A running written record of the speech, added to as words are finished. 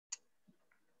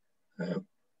Uh,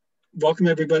 Welcome,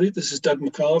 everybody. This is Doug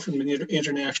McCall from the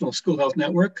International School Health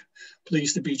Network.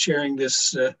 Pleased to be chairing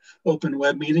this open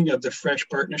web meeting of the FRESH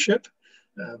Partnership.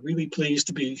 Really pleased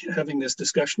to be having this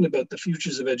discussion about the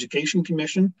Futures of Education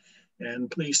Commission, and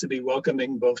pleased to be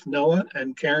welcoming both Noah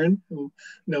and Karen, who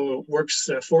Noah works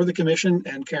for the Commission,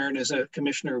 and Karen is a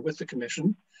commissioner with the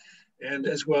Commission. And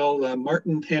as well,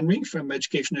 Martin Henry from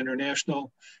Education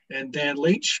International and Dan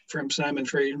Leach from Simon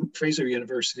Fraser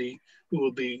University, who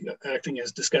will be acting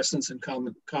as discussants and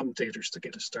commentators to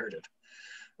get us started.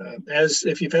 As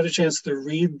if you've had a chance to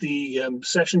read the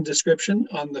session description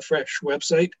on the FRESH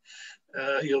website,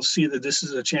 you'll see that this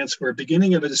is a chance for a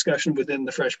beginning of a discussion within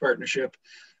the FRESH partnership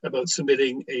about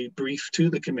submitting a brief to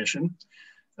the Commission.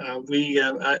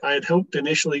 I had hoped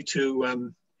initially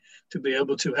to be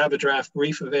able to have a draft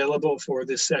brief available for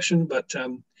this session, but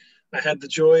I had the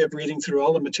joy of reading through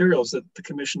all the materials that the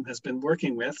Commission has been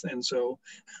working with, and so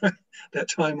that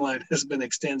timeline has been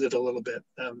extended a little bit,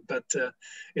 but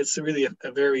it's really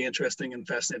a very interesting and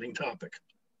fascinating topic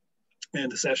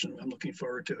and a session. I'm looking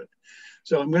forward to it.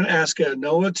 So I'm going to ask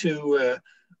Noah to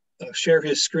share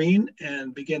his screen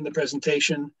and begin the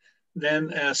presentation,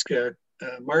 then ask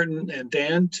Martin and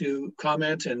Dan to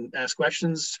comment and ask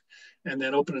questions, and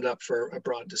then open it up for a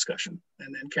broad discussion.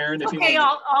 And then Karen, if you want. Okay,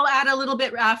 I'll add a little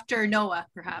bit after Noah,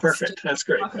 perhaps. Perfect, that's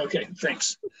great. Okay,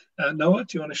 thanks. Noah,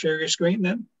 do you want to share your screen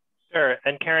then? Sure,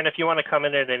 and Karen, if you want to come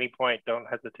in at any point, don't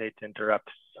hesitate to interrupt.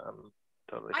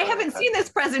 Totally I haven't seen this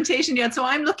presentation yet, so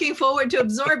I'm looking forward to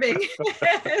absorbing.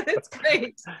 It's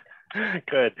great.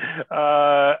 Good.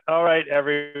 All right,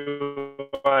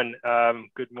 everyone.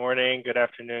 Good morning, good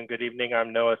afternoon, good evening.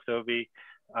 I'm Noah Sobey.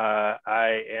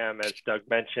 I am, as Doug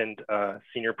mentioned,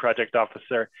 Senior Project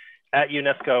Officer at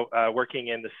UNESCO, working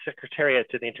in the Secretariat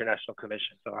to the International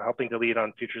Commission. So helping to lead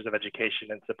on Futures of Education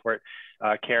and support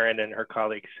Karen and her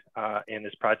colleagues in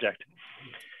this project.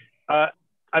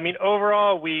 I mean,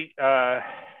 overall, we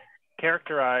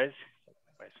characterize,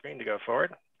 my screen to go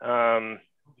forward,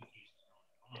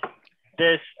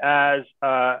 this as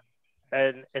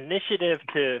an initiative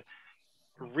to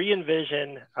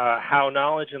re-envision how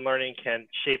knowledge and learning can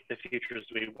shape the futures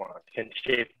we want, can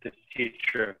shape the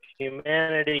future of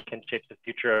humanity, can shape the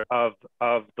future of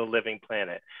the living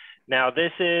planet. Now,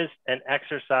 this is an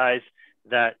exercise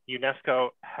that UNESCO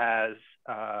has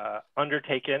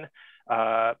undertaken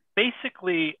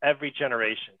basically every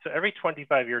generation. So every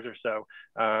 25 years or so,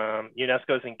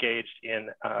 UNESCO is engaged in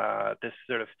this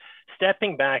sort of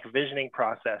stepping back visioning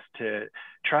process to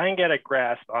try and get a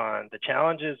grasp on the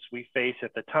challenges we face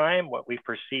at the time, what we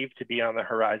perceive to be on the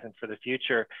horizon for the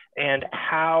future, and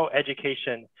how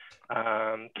education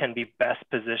can be best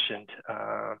positioned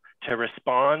to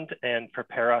respond and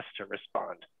prepare us to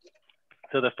respond.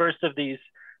 So the first of these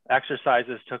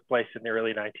exercises took place in the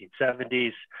early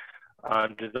 1970s.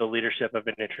 Under the leadership of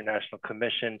an international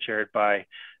commission chaired by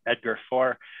Edgar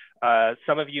Faure.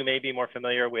 Some of you may be more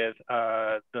familiar with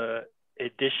the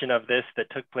edition of this that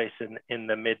took place in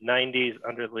the mid-90s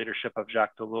under the leadership of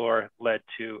Jacques Delors, led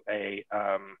to a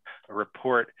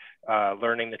report,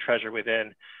 Learning the Treasure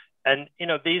Within. And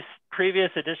these previous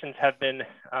editions have been,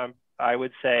 I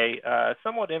would say,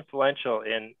 somewhat influential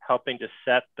in helping to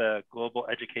set the global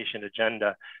education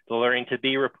agenda. The Learning to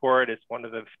Be report is one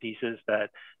of the pieces that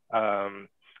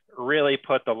really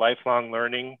put the lifelong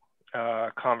learning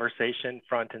conversation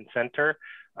front and center.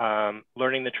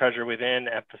 Learning the Treasure Within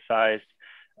emphasized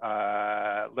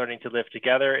learning to live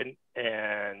together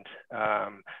and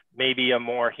maybe a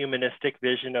more humanistic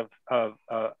vision of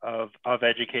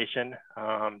education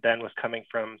than was coming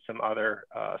from some other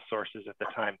sources at the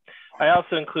time. I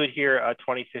also include here a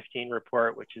 2015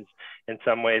 report, which is in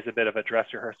some ways a bit of a dress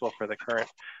rehearsal for the current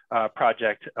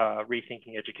project,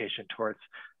 Rethinking Education Towards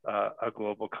a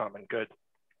Global Common Good.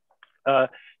 A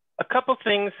couple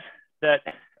things that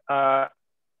I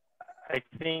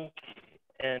think,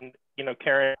 and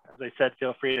Karen, as I said,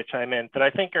 feel free to chime in, that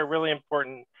I think are really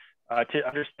important to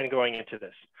understand going into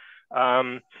this.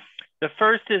 The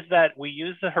first is that we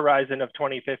use the horizon of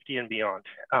 2050 and beyond,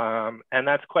 and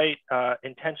that's quite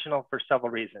intentional for several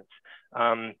reasons.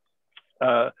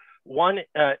 One,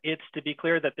 it's to be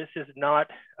clear that this is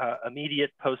not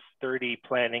immediate post-30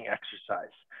 planning exercise.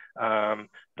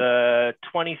 The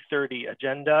 2030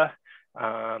 agenda,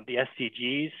 the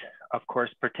SDGs, of course,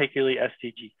 particularly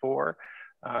SDG 4,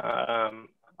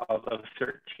 although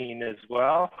 13 as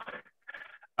well,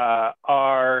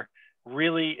 are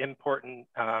really important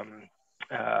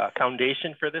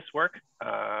foundation for this work.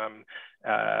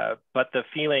 But the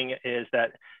feeling is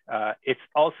that it's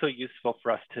also useful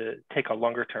for us to take a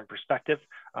longer term perspective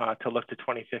to look to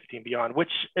 2050 and beyond,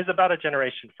 which is about a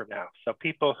generation from now. So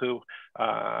people who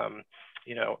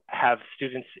have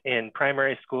students in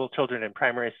primary school, children in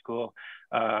primary school,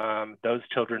 those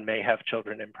children may have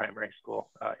children in primary school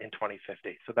in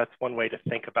 2050. So that's one way to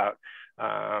think about,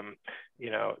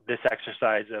 this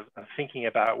exercise of thinking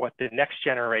about what the next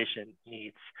generation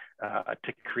needs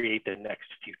to create the next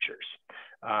futures.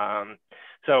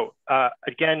 So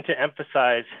again, to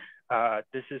emphasize,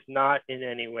 this is not in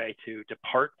any way to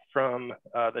depart from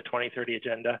the 2030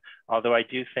 agenda, although I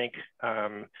do think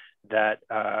that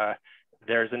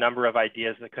there's a number of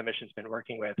ideas the Commission's been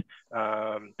working with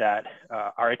that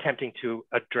are attempting to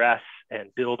address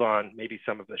and build on maybe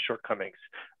some of the shortcomings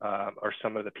or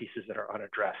some of the pieces that are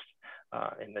unaddressed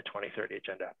in the 2030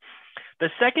 agenda. The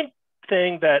second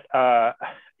thing that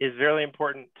is really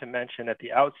important to mention at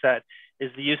the outset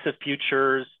is the use of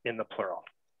futures in the plural.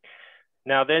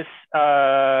 Now this,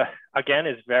 again,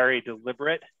 is very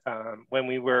deliberate. When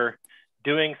we were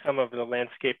doing some of the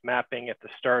landscape mapping at the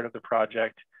start of the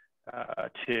project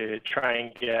to try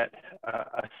and get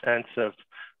a sense of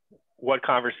what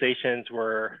conversations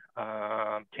were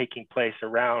taking place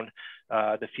around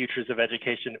the futures of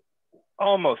education,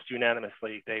 almost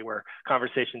unanimously, they were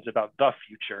conversations about the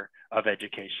future of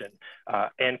education.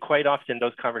 And quite often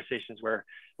those conversations were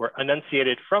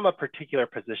enunciated from a particular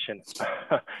position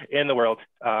in the world,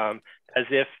 as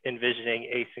if envisioning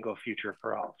a single future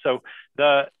for all. So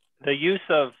the use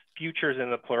of futures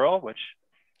in the plural, which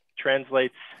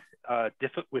translates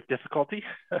with difficulty,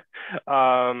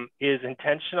 is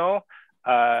intentional.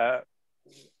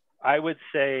 I would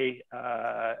say,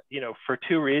 for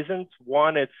two reasons.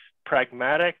 One, it's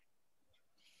pragmatic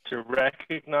to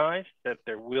recognize that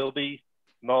there will be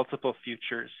multiple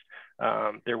futures.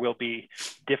 There will be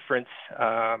difference.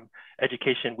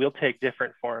 Education will take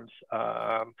different forms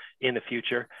in the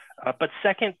future. But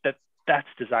second, that's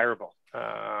desirable.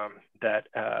 That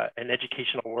an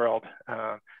educational world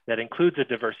that includes a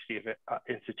diversity of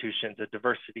institutions, a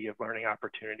diversity of learning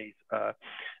opportunities, a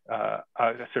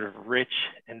sort of rich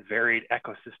and varied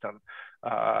ecosystem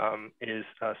is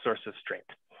a source of strength.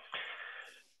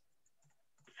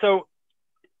 So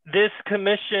this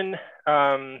commission,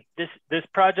 this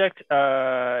project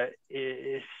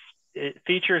it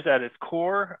features at its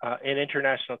core an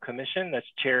international commission that's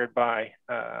chaired by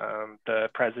the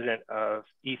president of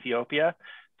Ethiopia,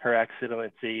 Her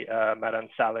Excellency Madame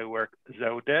Sahle-Work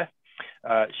Zewde.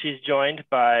 She's joined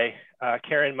by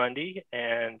Karen Mundy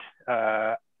and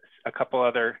a couple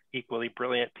other equally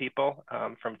brilliant people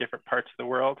from different parts of the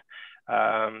world.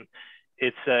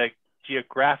 It's a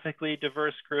geographically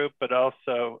diverse group, but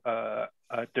also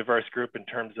a diverse group in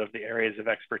terms of the areas of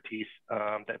expertise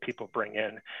that people bring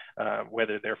in,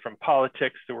 whether they're from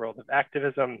politics, the world of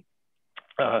activism,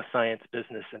 science,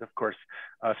 business, and of course,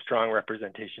 a strong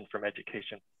representation from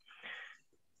education.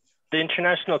 The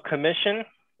International Commission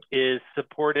is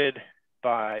supported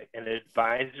by an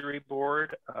advisory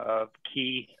board of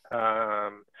key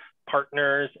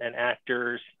partners and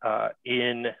actors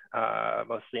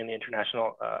mostly in the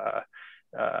international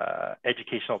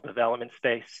educational development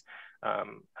space.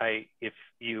 If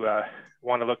you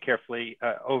want to look carefully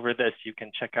over this, you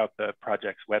can check out the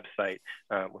project's website,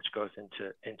 which goes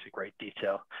into great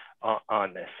detail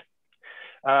on this.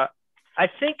 I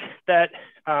think that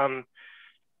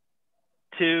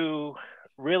to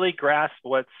really grasp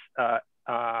what's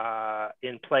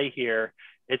in play here,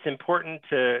 it's important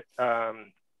to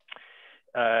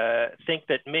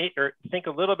think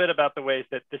a little bit about the ways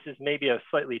that this is maybe a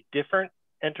slightly different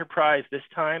enterprise this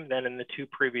time than in the two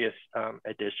previous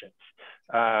editions.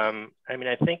 I mean,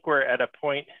 I think we're at a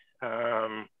point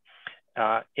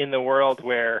in the world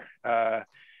where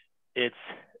it's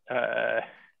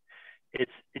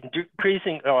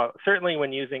increasing, certainly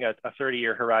when using a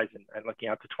 30-year horizon and looking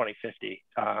out to 2050,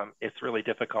 it's really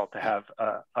difficult to have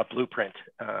a blueprint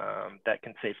that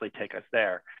can safely take us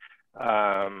there.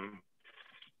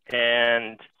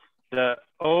 And the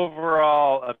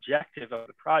overall objective of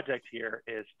the project here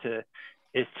is to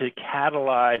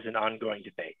catalyze an ongoing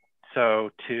debate.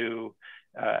 So to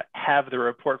have the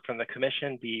report from the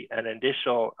Commission be an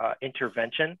initial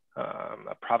intervention,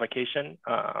 a provocation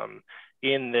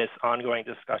in this ongoing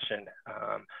discussion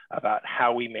about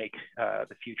how we make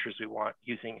the futures we want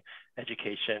using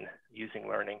education, using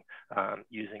learning,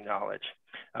 using knowledge.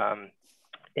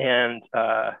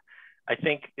 I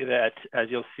think that, as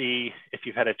you'll see, if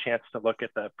you've had a chance to look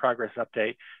at the progress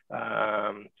update,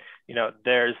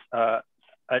 there's a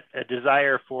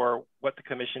desire for what the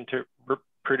Commission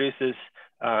produces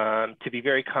to be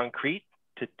very concrete,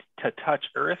 to touch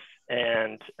Earth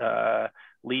and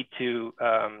lead to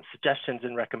suggestions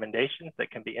and recommendations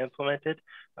that can be implemented,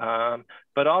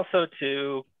 but also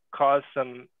to cause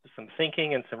some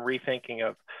thinking and some rethinking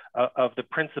of the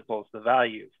principles, the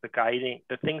values,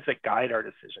 the things that guide our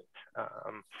decisions.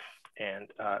 And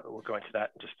we'll go into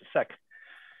that in just a sec.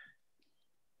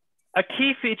 A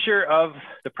key feature of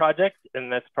the project,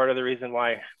 and that's part of the reason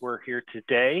why we're here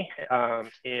today,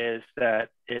 is that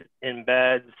it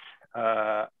embeds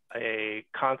a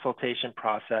consultation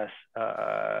process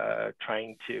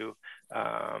trying to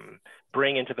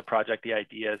bring into the project the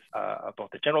ideas of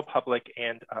both the general public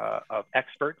and of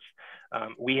experts.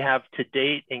 We have to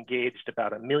date engaged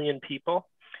about 1 million people.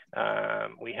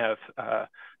 We have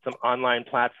some online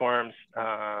platforms,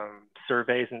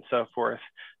 surveys and so forth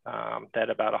that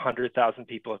about 100,000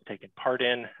 people have taken part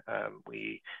in.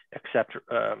 We accept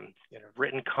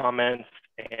written comments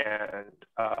and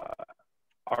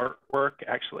artwork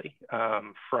actually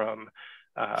from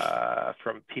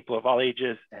people of all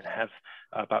ages, and have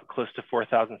about close to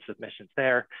 4,000 submissions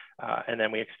there. And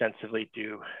then we extensively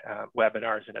do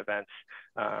webinars and events,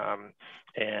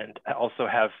 and also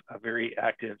have a very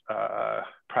active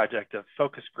project of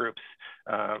focus groups,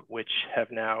 which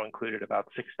have now included about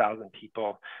 6,000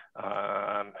 people.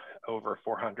 Over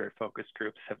 400 focus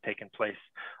groups have taken place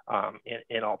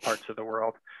in all parts of the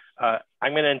world.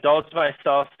 I'm going to indulge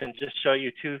myself and just show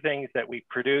you 2 things that we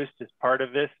produced as part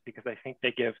of this, because I think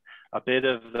they give a bit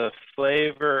of the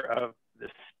flavor of the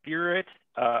spirit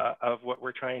of what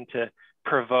we're trying to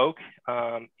provoke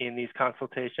in these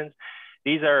consultations.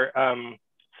 These are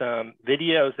some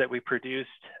videos that we produced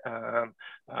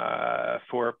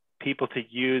for people to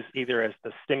use either as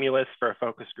the stimulus for a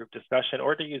focus group discussion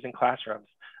or to use in classrooms,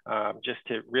 just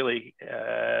to really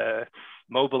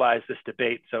mobilize this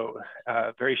debate. So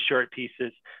very short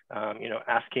pieces,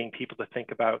 asking people to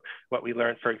think about what we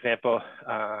learned, for example,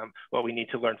 what we need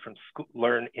to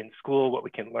learn in school, what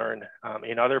we can learn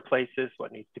in other places,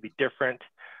 what needs to be different.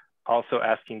 Also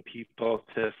asking people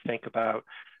to think about,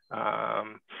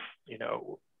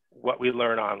 what we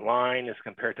learn online as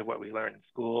compared to what we learn in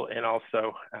school, and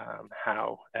also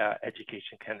how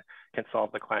education can solve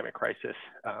the climate crisis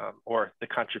or the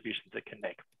contributions it can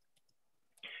make.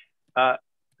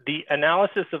 The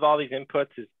analysis of all these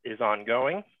inputs is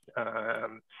ongoing.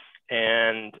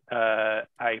 And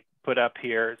I put up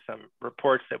here some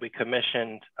reports that we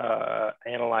commissioned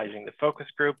analyzing the focus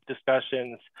group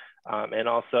discussions. And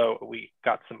also we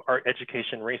got some art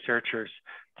education researchers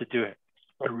to do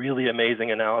a really amazing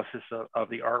analysis of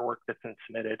the artwork that's been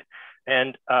submitted.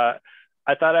 And I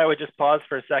thought I would just pause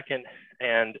for a second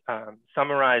and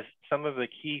summarize some of the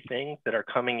key things that are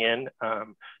coming in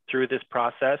through this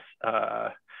process.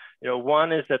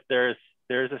 One is that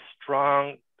there's a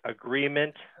strong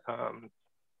agreement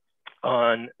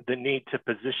on the need to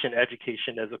position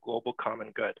education as a global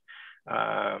common good.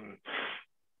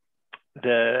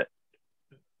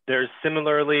 There's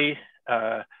similarly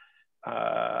a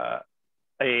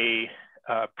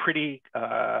pretty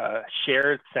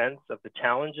shared sense of the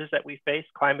challenges that we face: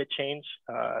 climate change,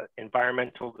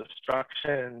 environmental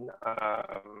destruction,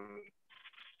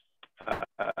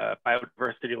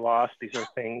 biodiversity loss. These are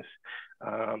things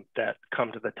that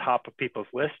come to the top of people's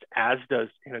list, as does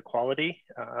inequality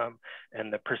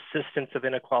and the persistence of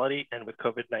inequality. And with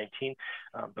COVID-19,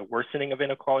 the worsening of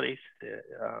inequalities,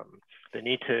 the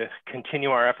need to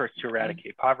continue our efforts to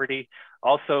eradicate poverty,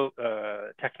 also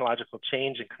technological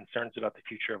change and concerns about the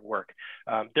future of work.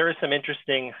 There are some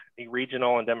interesting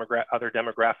regional and other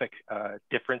demographic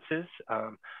differences,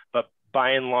 but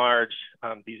by and large,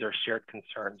 these are shared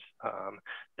concerns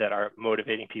that are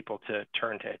motivating people to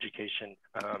turn to education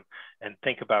and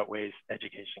think about ways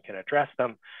education can address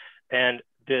them. And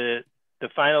the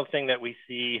final thing that we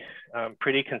see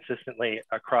pretty consistently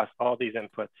across all these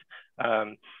inputs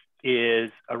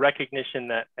is a recognition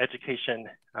that education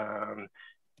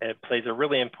it plays a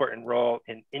really important role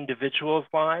in individuals'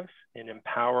 lives, in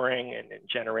empowering and in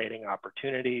generating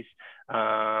opportunities.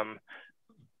 But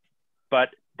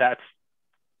that's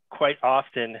quite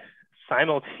often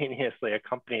simultaneously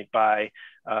accompanied by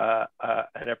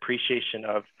an appreciation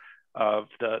of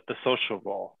the social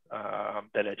role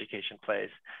that education plays,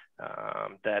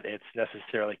 that it's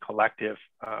necessarily collective,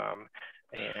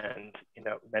 and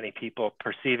many people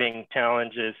perceiving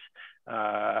challenges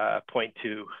point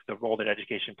to the role that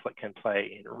education can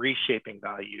play in reshaping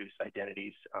values,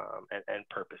 identities, and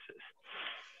purposes.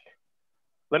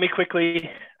 Let me quickly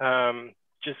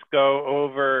just go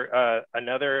over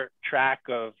another track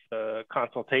of the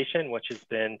consultation, which has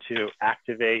been to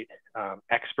activate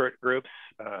expert groups,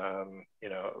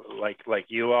 like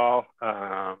you all,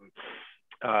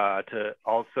 to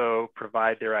also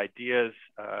provide their ideas.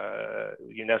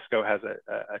 UNESCO has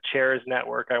a chairs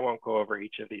network. I won't go over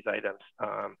each of these items,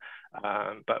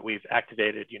 but we've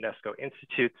activated UNESCO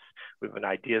Institutes. We have an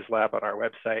ideas lab on our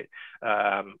website.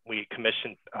 We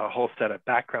commissioned a whole set of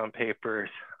background papers,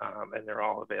 and they're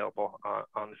all available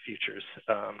on the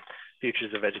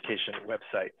Futures of Education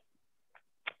website.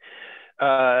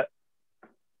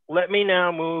 Let me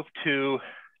now move to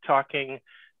talking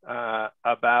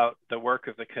about the work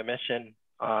of the Commission,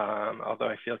 although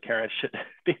I feel Karen should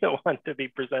be the one to be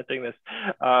presenting this.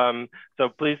 So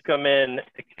please come in,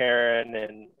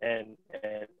 Karen, and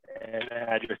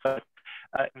add your thoughts.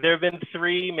 There have been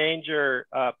three major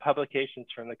publications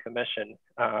from the Commission.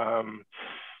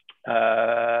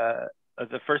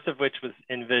 The first of which was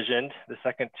envisioned, the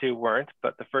second two weren't,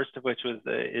 but the first of which is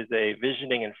a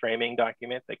visioning and framing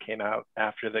document that came out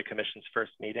after the Commission's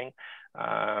first meeting,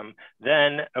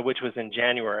 which was in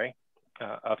January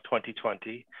of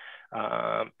 2020.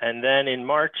 And then in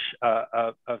March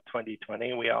of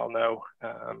 2020, we all know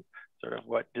sort of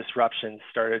what disruptions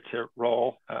started to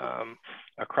roll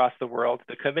across the world.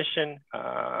 The Commission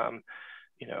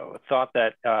thought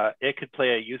that it could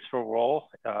play a useful role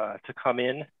to come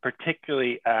in,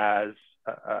 particularly as,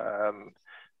 I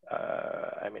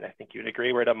mean, I think you'd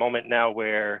agree we're at a moment now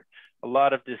where a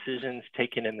lot of decisions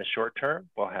taken in the short term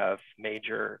will have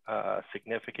major,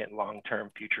 significant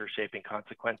long-term future shaping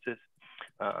consequences.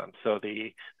 So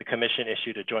the Commission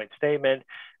issued a joint statement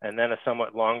and then a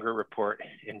somewhat longer report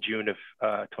in June of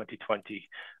 2020,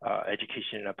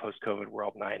 Education in a Post-COVID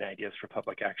World, 9 Ideas for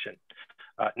Public Action.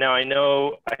 Now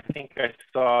I think I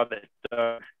saw that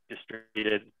Doug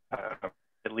distributed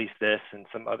at least this and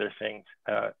some other things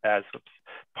as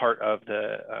part of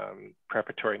the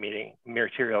preparatory meeting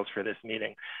materials for this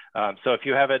meeting. So if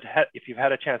you've had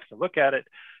a chance to look at it,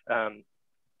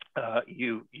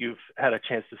 you've had a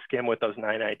chance to skim what those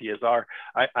 9 ideas are.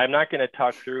 I'm not going to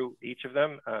talk through each of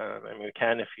them. I mean, we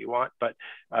can if you want, but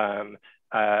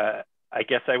I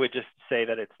guess I would just say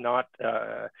that it's not,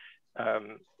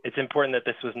 it's important that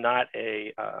this was not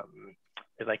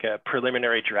like a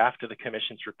preliminary draft of the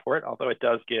Commission's report, although it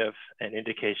does give an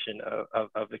indication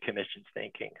of the Commission's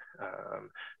thinking,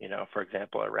 for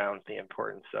example, around the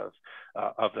importance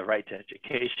of the right to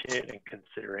education and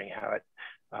considering how it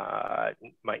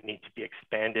might need to be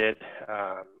expanded,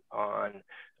 on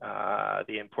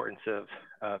the importance of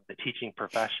the teaching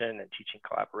profession and teaching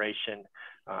collaboration,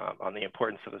 on the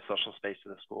importance of the social space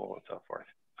of the school and so forth.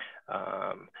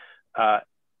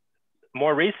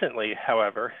 More recently,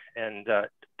 however, and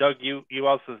Doug, you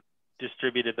also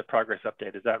distributed the progress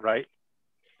update, is that right?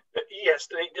 Yes,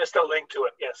 just a link to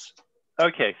it, yes.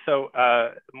 Okay, so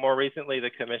more recently, the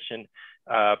Commission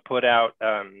put out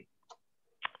an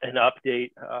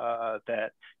update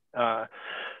that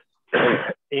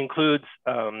includes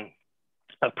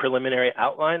a preliminary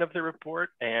outline of the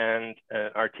report and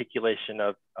an articulation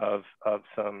of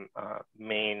some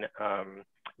main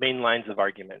lines of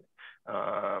argument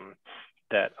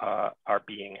that are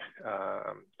being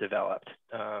developed.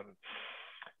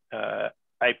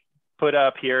 I put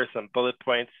up here some bullet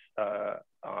points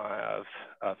of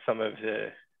some of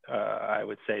the, I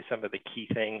would say, some of the key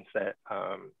things that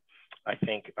I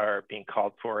think are being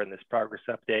called for in this progress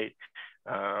update.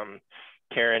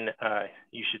 Karen,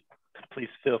 you should please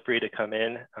feel free to come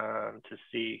in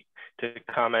to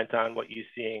comment on what you're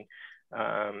seeing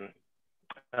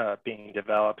being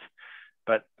developed.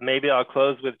 But maybe I'll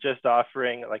close with just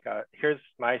offering here's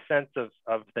my sense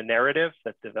of the narrative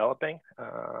that's developing.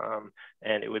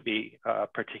 And it would be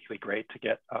particularly great to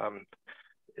get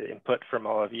input from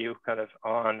all of you kind of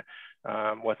on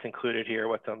what's included here,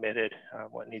 what's omitted,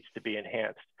 what needs to be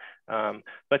enhanced.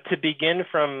 But to begin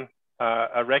from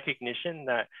a recognition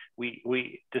that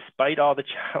we despite all the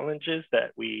challenges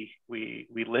that we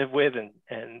live with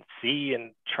and see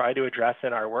and try to address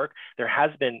in our work, there has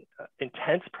been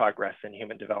intense progress in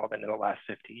human development in the last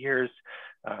 50 years.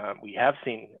 We have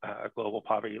seen global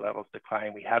poverty levels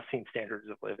decline. We have seen standards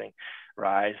of living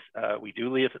rise. We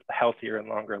do live healthier and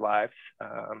longer lives,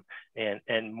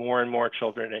 and more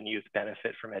children and youth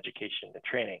benefit from education and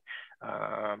training.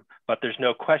 But there's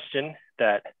no question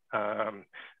that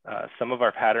some of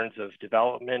our patterns of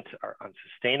development are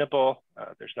unsustainable.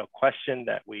 There's no question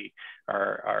that we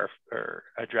are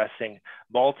addressing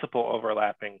multiple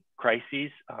overlapping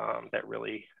crises that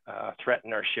really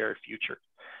threaten our shared future.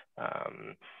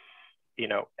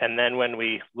 And then when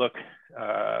we look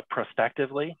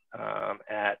prospectively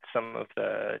at some of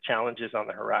the challenges on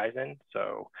the horizon,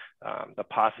 so the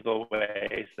possible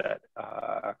ways that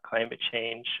climate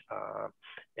change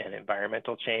and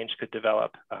environmental change could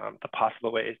develop, the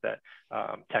possible ways that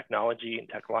technology and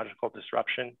technological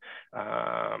disruption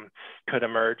could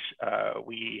emerge,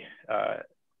 we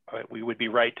would be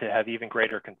right to have even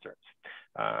greater concerns.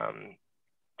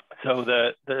 So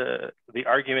the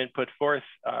argument put forth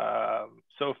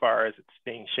so far as it's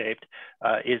being shaped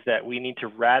is that we need to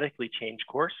radically change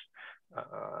course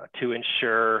to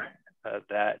ensure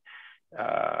that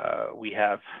we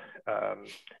have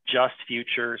just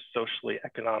futures, socially,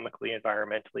 economically,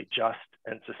 environmentally just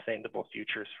and sustainable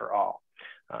futures for all.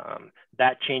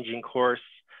 That changing course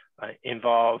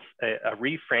involves a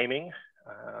reframing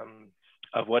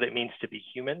of what it means to be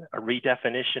human, a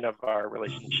redefinition of our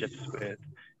relationships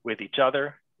with each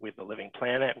other, with the living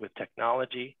planet, with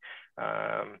technology.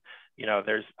 You know,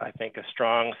 there's, I think, a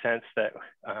strong sense that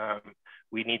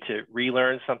we need to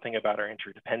relearn something about our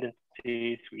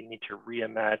interdependencies. We need to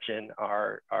reimagine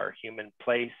our human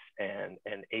place and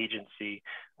agency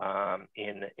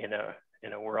in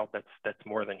a world that's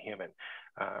more than human.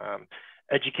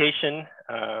 Education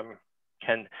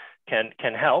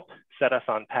can help set us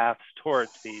on paths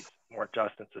towards these more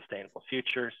just and sustainable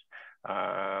futures.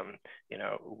 You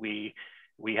know, we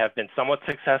have been somewhat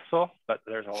successful, but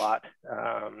there's a lot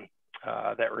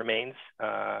that remains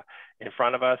in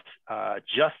front of us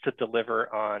just to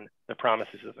deliver on the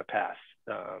promises of the past.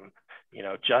 You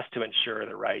know, just to ensure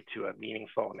the right to a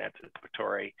meaningful,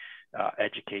 emancipatory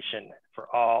education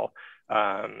for all.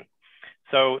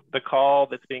 So the call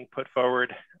that's being put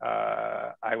forward,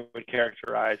 I would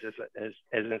characterize as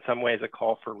in some ways a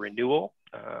call for renewal.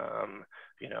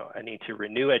 You know, I need to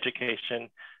renew education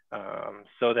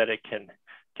so that it can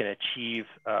achieve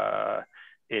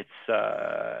its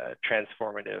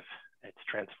transformative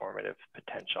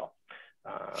potential.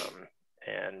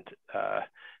 And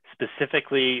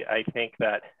specifically, I think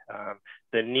that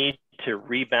the need to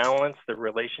rebalance the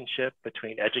relationship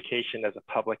between education as a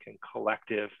public and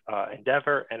collective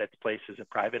endeavor and its place as a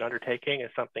private undertaking is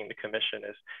something the Commission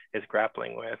is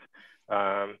grappling with.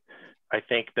 I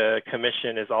think the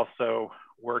Commission is also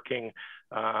working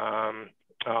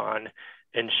on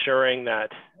ensuring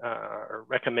that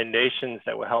recommendations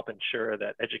that will help ensure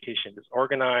that education is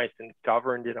organized and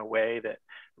governed in a way that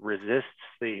resists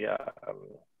the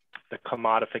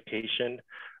commodification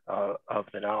of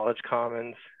the knowledge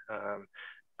commons.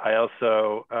 I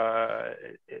also,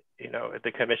 you know,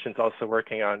 the Commission's also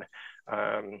working on,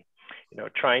 you know,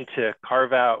 trying to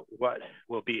carve out what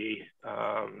will be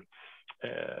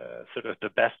sort of the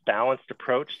best balanced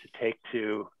approach to take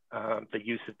to the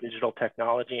use of digital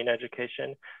technology in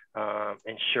education,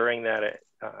 ensuring that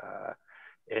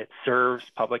it serves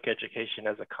public education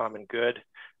as a common good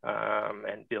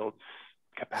and builds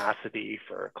capacity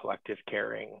for collective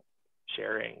caring,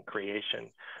 sharing, creation.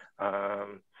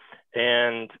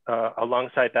 And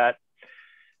alongside that,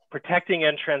 protecting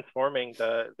and transforming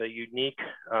the unique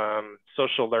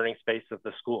social learning space of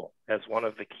the school as one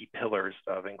of the key pillars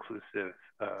of inclusive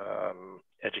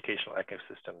educational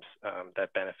ecosystems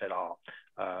that benefit all.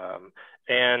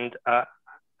 And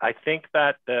I think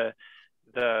that the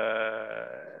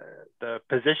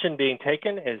position being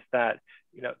taken is that,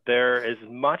 you know, there is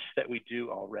much that we do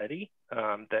already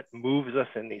that moves us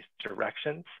in these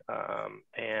directions,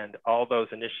 and all those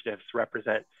initiatives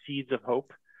represent seeds of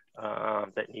hope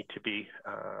that need to be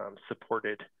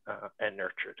supported and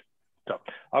nurtured. So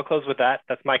I'll close with that.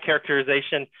 That's my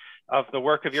characterization of the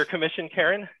work of your commission.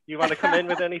 Karen, you want to come in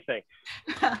with anything?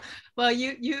 Well,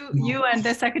 you and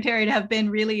the Secretariat have been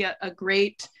really a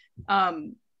great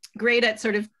at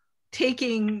sort of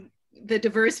taking the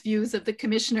diverse views of the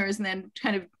commissioners and then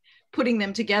kind of putting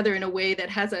them together in a way that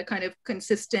has a kind of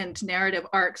consistent narrative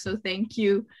arc. So thank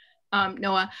you,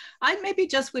 Noah. I maybe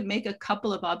just would make a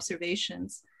couple of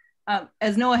observations.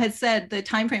 As Noah had said, the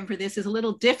timeframe for this is a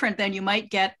little different than you might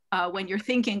get when you're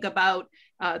thinking about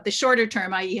the shorter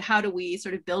term, i.e. how do we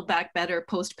sort of build back better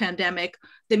post-pandemic,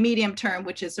 the medium term,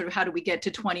 which is sort of how do we get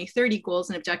to 2030 goals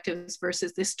and objectives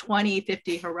versus this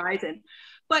 2050 horizon.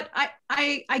 But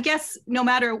I guess no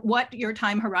matter what your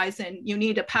time horizon, you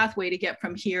need a pathway to get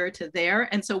from here to there.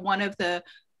 And so one of the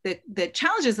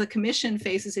challenges the Commission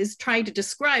faces is trying to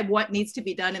describe what needs to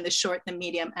be done in the short, the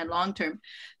medium, and long term.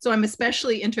 So I'm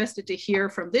especially interested to hear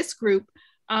from this group,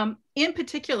 in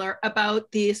particular, about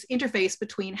this interface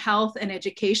between health and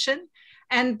education,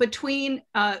 and between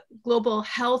global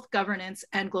health governance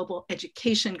and global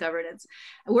education governance.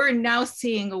 We're now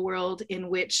seeing a world in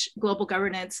which global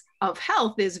governance of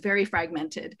health is very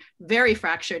fragmented, very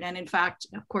fractured. And in fact,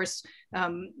 of course,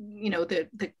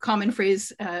 the common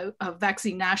phrase of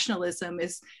vaccine nationalism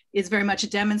is very much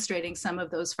demonstrating some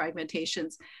of those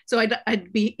fragmentations. So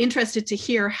I'd be interested to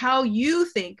hear how you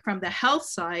think from the health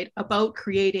side about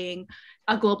creating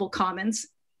a global commons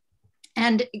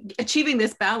and achieving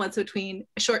this balance between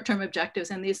short-term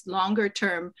objectives and these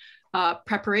longer-term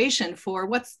preparation for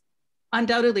what's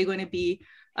undoubtedly going to be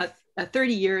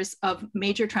 30 years of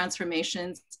major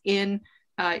transformations in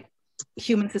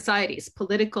human societies,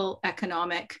 political,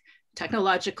 economic,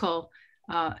 technological.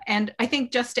 And I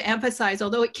think just to emphasize,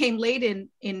 although it came late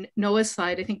in Noah's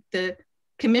side, I think the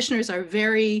commissioners are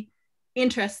very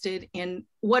interested in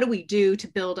what do we do to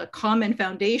build a common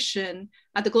foundation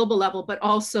at the global level, but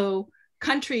also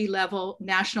country level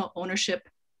national ownership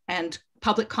and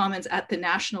public commons at the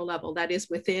national level, that is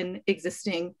within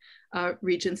existing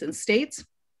regions and states,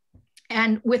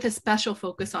 and with a special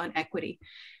focus on equity,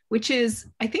 which is,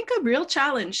 I think, a real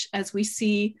challenge as we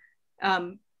see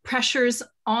pressures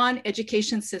on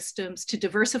education systems to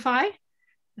diversify.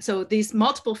 So these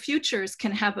multiple futures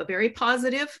can have a very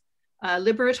positive,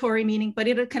 liberatory meaning, but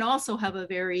it can also have a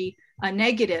very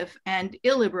negative and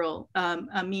illiberal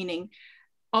meaning.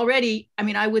 Already, I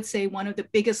mean, I would say one of the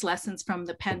biggest lessons from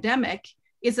the pandemic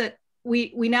is that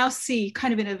we now see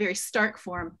kind of in a very stark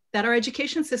form that our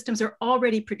education systems are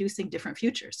already producing different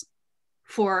futures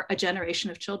for a generation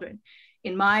of children.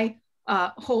 In my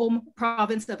home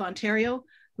province of Ontario,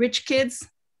 rich kids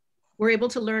were able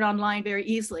to learn online very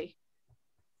easily.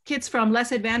 Kids from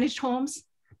less advantaged homes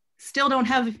still don't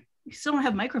have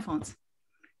microphones.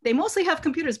 They mostly have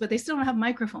computers, but they still don't have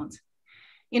microphones.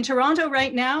 In Toronto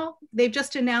right now, they've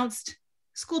just announced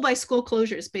school by school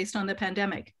closures based on the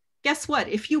pandemic. Guess what?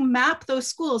 If you map those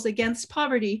schools against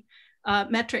poverty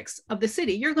metrics of the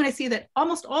city, you're going to see that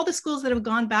almost all the schools that have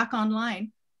gone back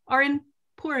online are in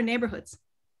poorer neighborhoods.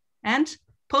 And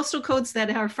postal codes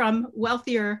that are from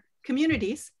wealthier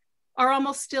communities are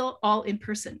almost still all in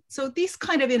person. So these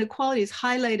kind of inequalities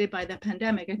highlighted by the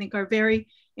pandemic, I think, are very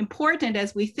important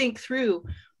as we think through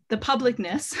the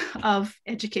publicness of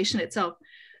education itself.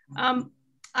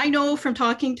 I know from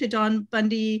talking to Don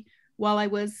Bundy while I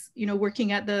was,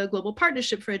 working at the Global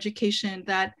Partnership for Education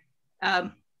that,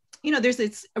 there's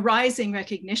this rising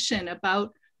recognition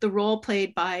about the role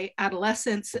played by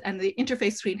adolescents and the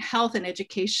interface between health and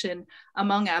education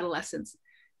among adolescents.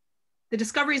 The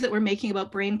discoveries that we're making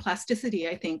about brain plasticity,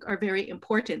 I think, are very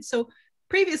important. So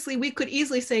previously we could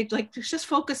easily say, like, just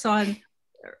focus on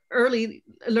early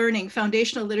learning,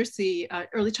 foundational literacy,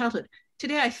 early childhood.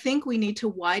 Today, I think we need to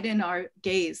widen our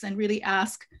gaze and really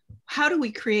ask, how do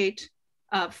we create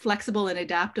flexible and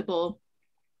adaptable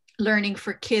learning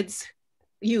for kids,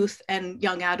 youth, and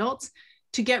young adults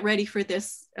to get ready for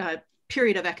this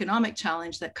period of economic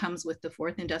challenge that comes with the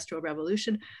fourth industrial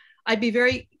revolution? I'd be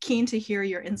very keen to hear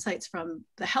your insights from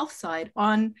the health side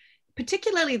on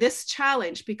particularly this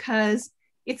challenge, because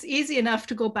it's easy enough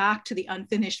to go back to the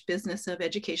unfinished business of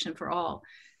education for all.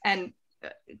 And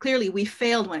clearly we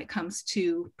failed when it comes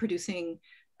to producing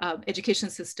education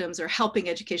systems or helping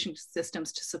education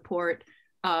systems to support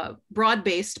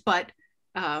broad-based but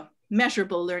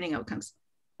measurable learning outcomes.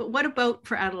 But what about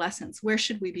for adolescents? Where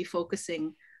should we be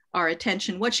focusing our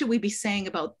attention? What should we be saying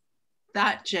about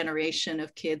that generation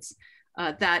of kids,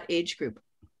 that age group?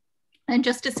 And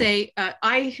just to say,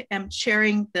 I am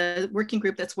chairing the working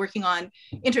group that's working on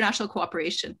international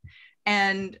cooperation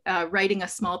and writing a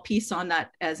small piece on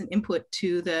that as an input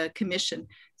to the commission.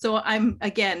 So I'm,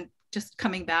 again, just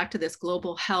coming back to this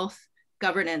global health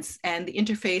governance and the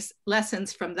interface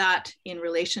lessons from that in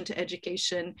relation to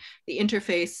education, the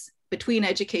interface between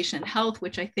education and health,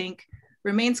 which I think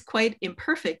remains quite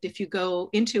imperfect. If you go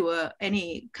into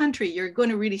any country, you're going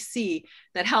to really see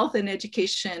that health and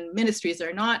education ministries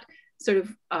are not sort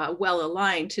of well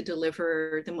aligned to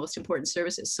deliver the most important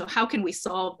services. So how can we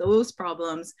solve those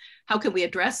problems? How can we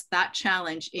address that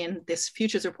challenge in this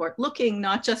futures report, looking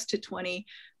not just to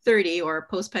 2030 or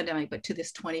post-pandemic, but to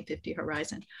this 2050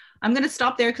 horizon? I'm going to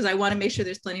stop there because I want to make sure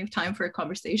there's plenty of time for a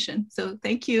conversation. So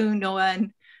thank you, Noah,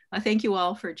 and thank you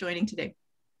all for joining today.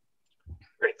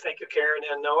 Great, thank you, Karen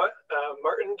and Noah.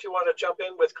 Martin, do you want to jump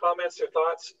in with comments or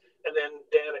thoughts? And then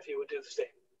Dan, if you would do the same.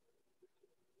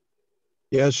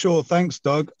 Yeah, sure. Thanks,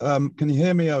 Doug. Can you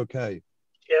hear me okay?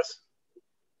 Yes.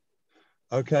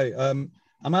 Okay.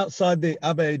 I'm outside the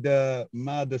Abbaye de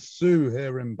Madessou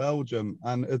here in Belgium,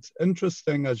 and it's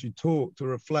interesting as you talk to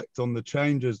reflect on the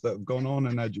changes that have gone on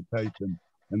in education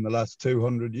in the last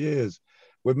 200 years.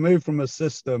 we've moved from a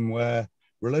system where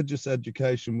religious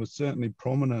education was certainly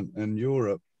prominent in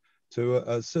Europe to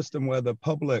a system where the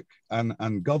public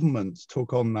and governments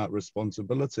took on that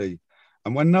responsibility.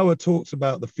 And when Noah talks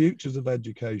about the futures of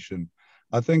education,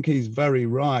 I think he's very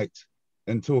right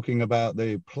in talking about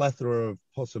the plethora of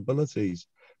possibilities,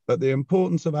 but the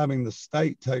importance of having the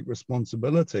state take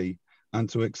responsibility and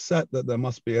to accept that there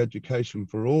must be education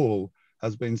for all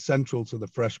has been central to the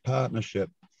Fresh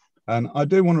Partnership. And I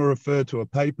do want to refer to a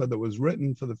paper that was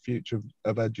written for the future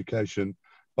of education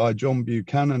by John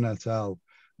Buchanan et al.,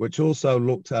 which also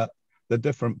looked at the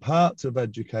different parts of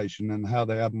education and how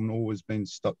they haven't always been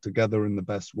stuck together in the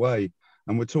best way.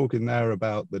 And we're talking there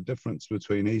about the difference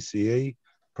between ECE,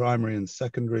 primary and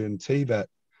secondary, and TVET,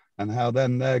 and how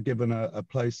then they're given a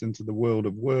place into the world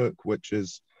of work, which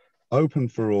is open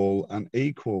for all and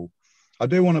equal. I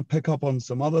do want to pick up on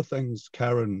some other things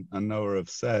Karen and Noah have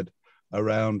said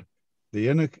around the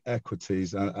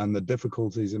inequities and the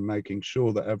difficulties in making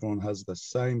sure that everyone has the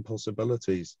same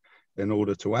possibilities in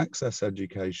order to access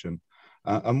education.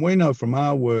 And we know from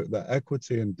our work that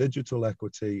equity and digital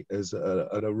equity is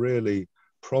at a really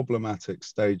problematic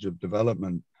stage of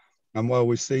development. And while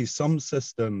we see some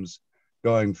systems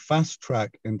going fast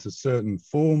track into certain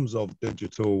forms of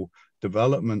digital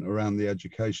development around the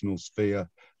educational sphere,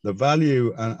 the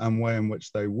value and way in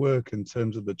which they work in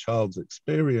terms of the child's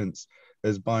experience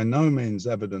is by no means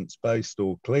evidence-based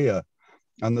or clear.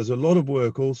 And there's a lot of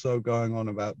work also going on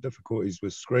about difficulties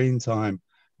with screen time.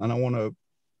 And I want to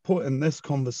put in this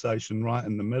conversation right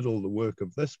in the middle the work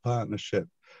of this partnership,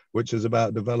 which is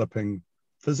about developing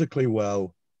physically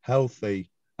well, healthy,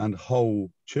 and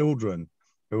whole children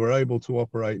who are able to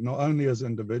operate not only as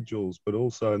individuals, but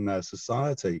also in their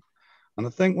society. And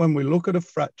I think when we look at a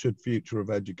fractured future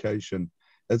of education,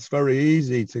 it's very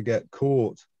easy to get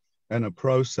caught in a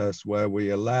process where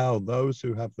we allow those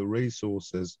who have the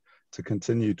resources to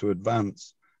continue to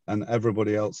advance and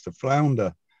everybody else to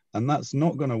flounder. And that's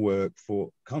not going to work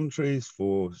for countries,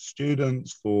 for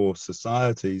students, for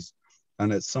societies.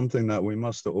 And it's something that we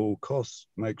must at all costs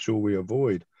make sure we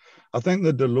avoid. I think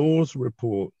the Delors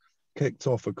Report kicked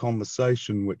off a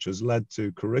conversation which has led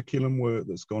to curriculum work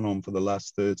that's gone on for the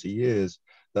last 30 years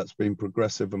that's been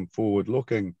progressive and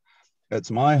forward-looking.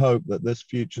 It's my hope that this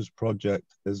Futures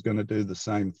project is going to do the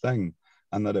same thing,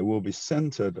 and that it will be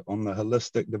centered on the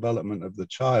holistic development of the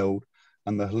child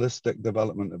and the holistic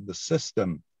development of the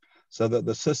system, so that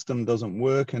the system doesn't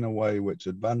work in a way which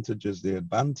advantages the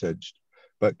advantaged,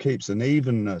 but keeps an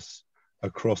evenness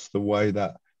across the way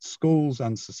that schools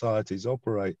and societies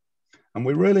operate. And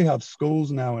we really have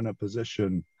schools now in a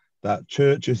position that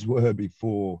churches were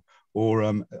before, or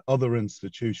other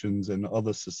institutions in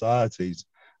other societies.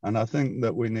 And I think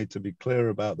that we need to be clear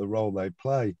about the role they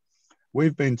play.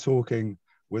 We've been talking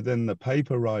within the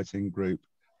paper writing group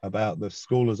about the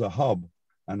school as a hub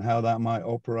and how that might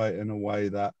operate in a way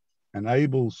that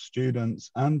enables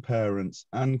students and parents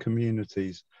and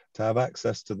communities to have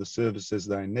access to the services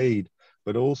they need,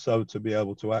 but also to be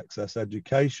able to access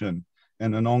education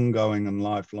in an ongoing and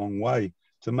lifelong way,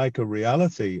 to make a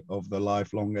reality of the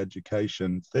lifelong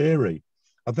education theory.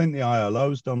 I think the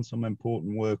ILO's done some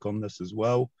important work on this as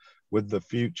well, with the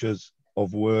Futures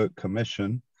of Work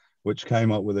Commission, which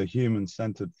came up with a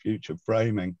human-centered future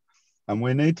framing. And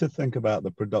we need to think about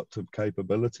the productive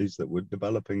capabilities that we're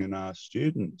developing in our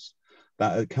students,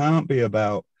 that it can't be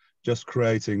about just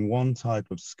creating one type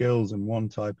of skills and one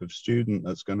type of student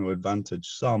that's going to advantage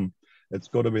some. It's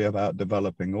got to be about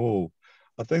developing all.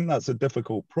 I think that's a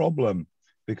difficult problem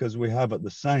because we have at the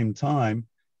same time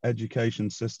education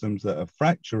systems that are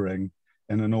fracturing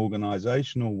in an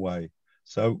organizational way.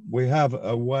 So we have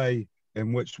a way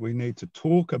in which we need to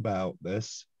talk about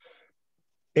this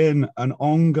in an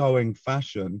ongoing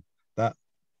fashion that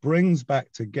brings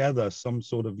back together some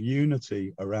sort of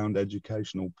unity around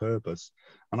educational purpose.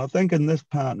 And I think in this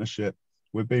partnership,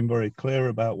 we've been very clear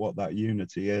about what that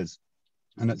unity is.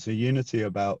 And it's a unity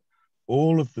about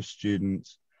all of the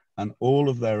students and all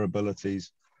of their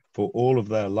abilities for all of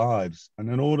their lives. And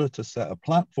in order to set a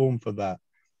platform for that,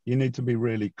 you need to be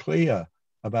really clear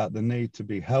about the need to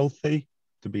be healthy,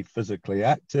 to be physically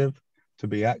active, to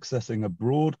be accessing a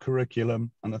broad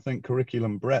curriculum. And I think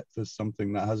curriculum breadth is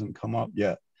something that hasn't come up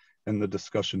yet in the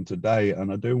discussion today.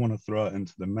 And I do want to throw it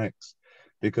into the mix,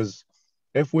 because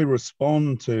if we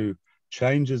respond to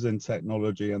changes in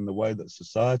technology and the way that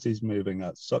society is moving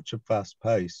at such a fast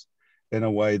pace in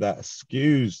a way that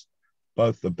skews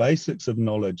both the basics of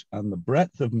knowledge and the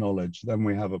breadth of knowledge, then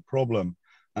we have a problem.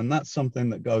 And that's something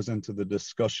that goes into the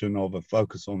discussion of a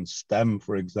focus on STEM,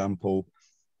 for example,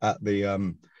 at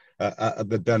the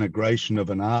denigration of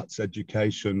an arts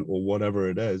education or whatever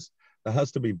it is. There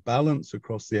has to be balance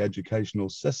across the educational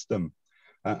system.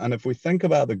 And if we think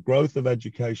about the growth of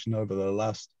education over the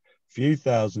last few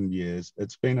thousand years,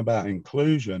 it's been about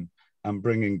inclusion and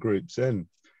bringing groups in.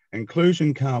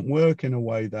 Inclusion can't work in a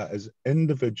way that is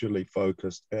individually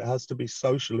focused. It has to be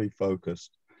socially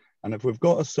focused. And if we've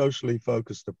got a socially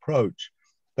focused approach,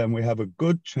 then we have a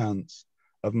good chance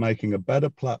of making a better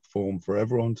platform for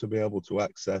everyone to be able to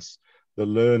access the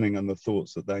learning and the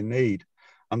thoughts that they need.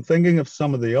 I'm thinking of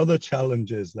some of the other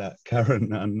challenges that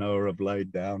Karen and Noah have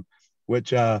laid down,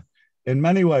 which are in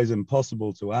many ways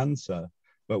impossible to answer.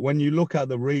 But when you look at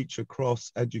the reach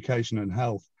across education and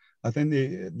health, I think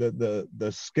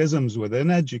the schisms within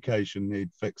education need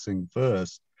fixing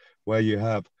first, where you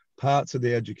have parts of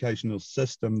the educational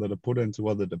system that are put into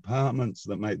other departments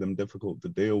that make them difficult to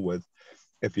deal with.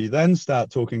 If you then start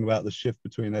talking about the shift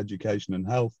between education and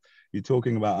health, you're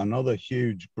talking about another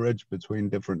huge bridge between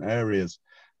different areas.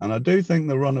 And I do think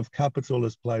the run of capital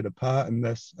has played a part in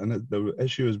this, and the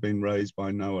issue has been raised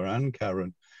by Noah and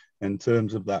Karen in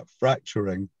terms of that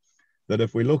fracturing, that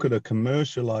if we look at a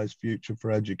commercialized future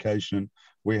for education,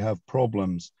 we have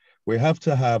problems. We have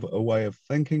to have a way of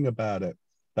thinking about it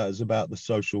that is about the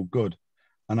social good.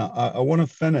 And I want to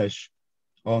finish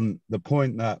on the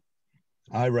point that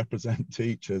I represent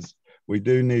teachers. We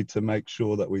do need to make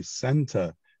sure that we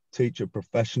center teacher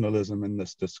professionalism in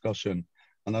this discussion.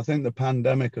 And I think the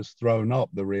pandemic has thrown up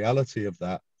the reality of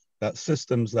that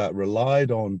systems that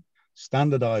relied on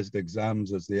standardized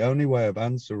exams as the only way of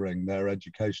answering their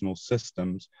educational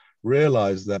systems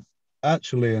realize that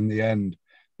actually in the end,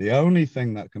 the only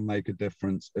thing that can make a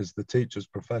difference is the teacher's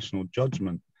professional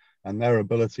judgment and their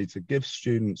ability to give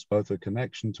students both a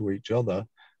connection to each other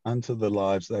and to the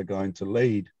lives they're going to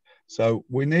lead. So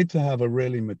we need to have a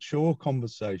really mature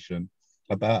conversation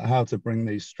about how to bring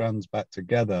these strands back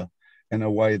together in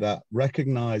a way that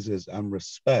recognizes and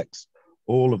respects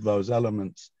all of those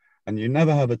elements. And you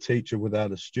never have a teacher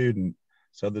without a student.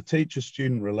 So the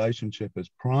teacher-student relationship is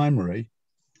primary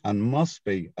and must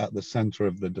be at the center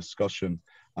of the discussion.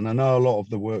 And I know a lot of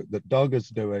the work that Doug is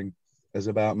doing is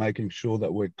about making sure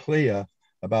that we're clear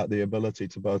about the ability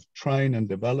to both train and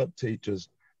develop teachers,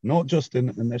 not just in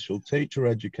initial teacher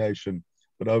education,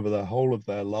 but over the whole of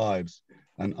their lives.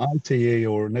 And ITE,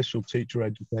 or initial teacher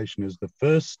education, is the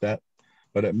first step,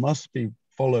 but it must be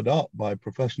followed up by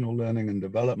professional learning and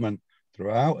development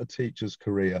throughout a teacher's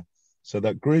career, so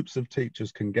that groups of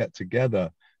teachers can get together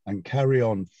and carry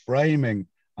on framing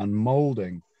and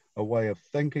molding a way of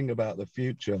thinking about the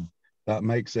future that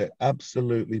makes it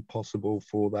absolutely possible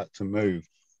for that to move.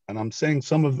 And I'm seeing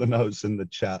some of the notes in the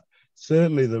chat.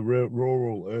 Certainly the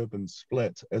rural-urban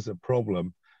split is a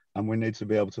problem, and we need to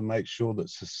be able to make sure that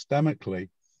systemically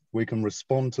we can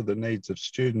respond to the needs of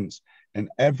students in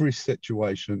every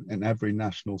situation, in every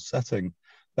national setting.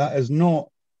 That is not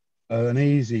an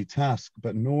easy task,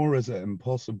 but nor is it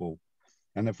impossible.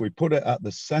 And if we put it at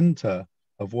the center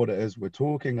of what it is we're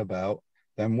talking about,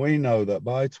 then we know that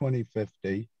by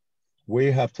 2050,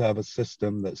 we have to have a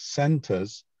system that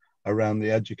centers around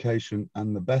the education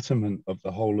and the betterment of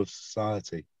the whole of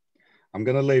society. I'm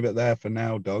going to leave it there for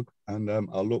now, Doug, and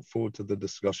I'll look forward to the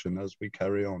discussion as we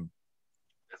carry on.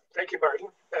 Thank you, Martin.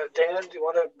 Dan, do you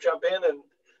want to jump in and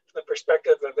the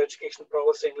perspective of education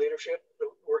policy and leadership, the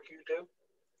work you do?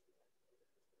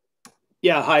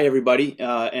 Yeah, hi everybody,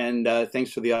 and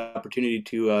thanks for the opportunity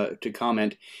to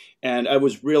comment. And I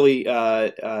was really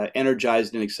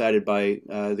energized and excited by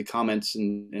the comments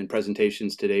and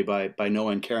presentations today by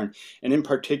Noah and Karen, and in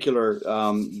particular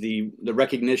the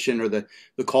recognition, or the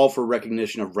call for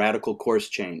recognition of radical course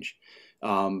change,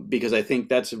 because I think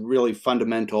that's a really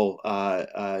fundamental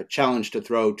challenge to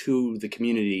throw to the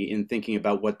community in thinking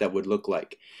about what that would look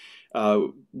like.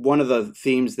 One of the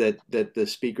themes that the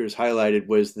speakers highlighted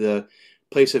was the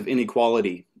place of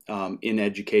inequality in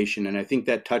education. And I think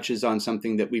that touches on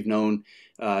something that we've known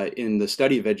in the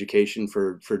study of education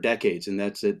for decades, and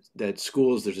that's that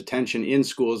schools, there's attention in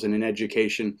schools and in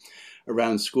education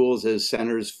around schools as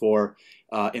centers for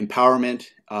empowerment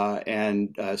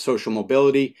and social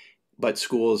mobility, but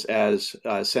schools as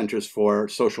centers for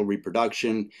social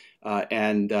reproduction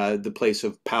and the place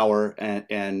of power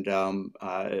and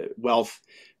wealth,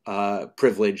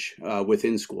 privilege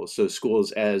within schools. So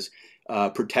schools as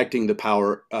protecting the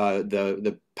power,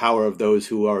 the power of those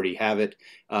who already have it,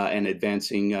 and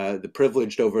advancing the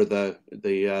privileged over the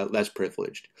less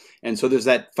privileged. And so there's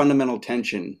that fundamental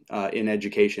tension in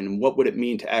education. And what would it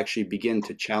mean to actually begin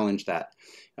to challenge that?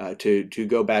 To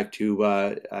go back to,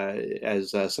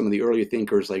 as some of the earlier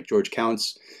thinkers like George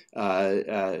Counts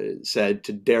said,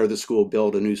 to dare the school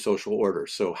build a new social order.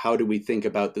 So how do we think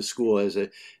about the school as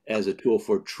a tool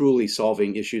for truly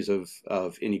solving issues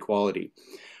of inequality?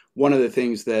 One of the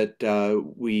things that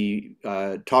we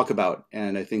talk about,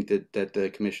 and I think that the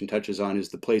Commission touches on, is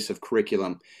the place of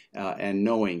curriculum and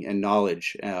knowing and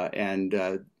knowledge,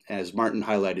 and as Martin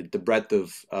highlighted, the breadth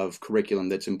of curriculum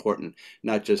that's important,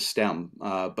 not just STEM,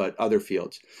 but other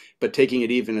fields. But taking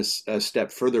it even a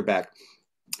step further back,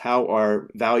 how are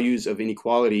values of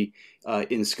inequality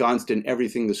ensconced in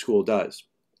everything the school does?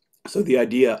 So the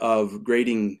idea of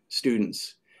grading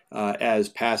students as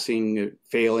passing,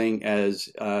 failing, as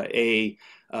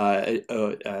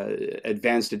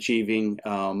advanced achieving,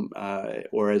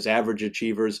 or as average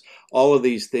achievers, all of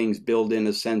these things build in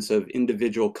a sense of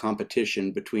individual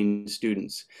competition between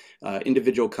students,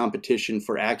 individual competition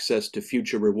for access to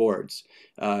future rewards,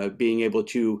 being able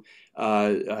to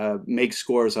make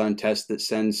scores on tests that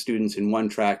send students in one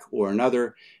track or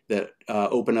another, that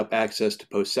open up access to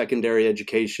post-secondary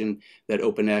education, that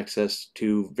open access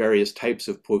to various types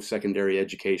of post-secondary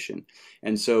education.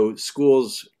 And so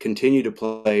schools continue to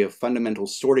play a fundamental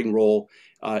sorting role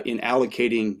in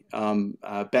allocating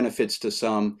benefits to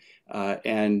some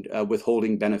and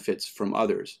withholding benefits from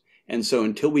others. And so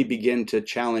until we begin to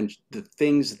challenge the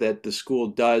things that the school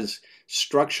does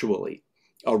structurally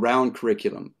around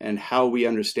curriculum and how we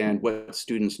understand what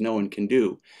students know and can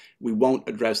do, we won't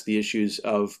address the issues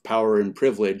of power and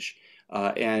privilege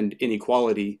and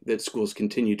inequality that schools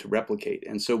continue to replicate.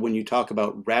 And so when you talk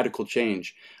about radical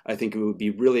change, I think it would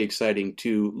be really exciting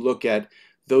to look at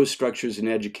those structures in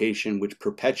education which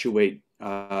perpetuate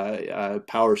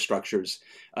power structures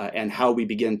and how we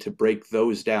begin to break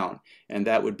those down. And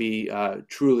that would be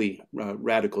truly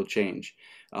radical change.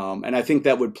 And I think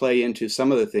that would play into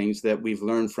some of the things that we've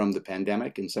learned from the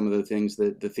pandemic and some of the things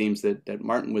that the themes that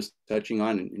Martin was touching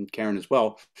on, and Karen as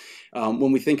well.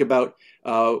 When we think about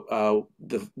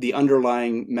the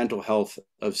underlying mental health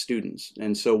of students.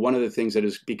 And so one of the things that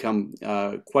has become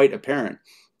quite apparent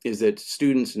is that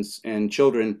students and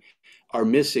children are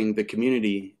missing the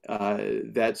community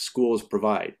that schools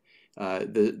provide,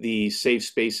 the safe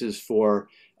spaces for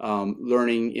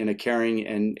learning in a caring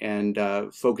and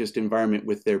focused environment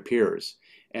with their peers.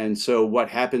 And so what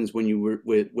happens when you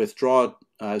withdraw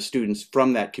students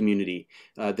from that community,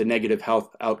 the negative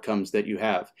health outcomes that you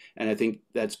have. And I think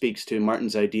that speaks to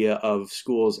Martin's idea of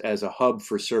schools as a hub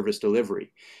for service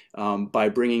delivery. By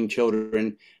bringing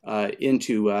children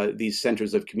into these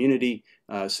centers of community,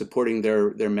 supporting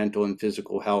their mental and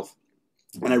physical health.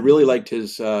 And I really liked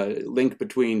his link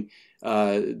between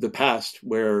the past,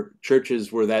 where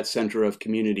churches were that center of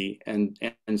community and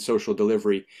social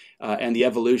delivery, and the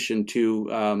evolution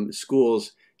to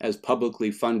schools as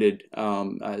publicly funded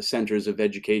centers of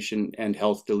education and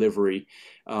health delivery.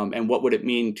 And what would it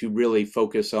mean to really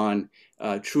focus on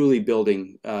truly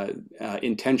building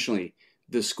intentionally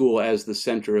the school as the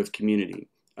center of community?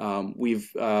 We've,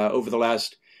 over the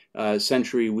last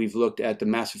century, we've looked at the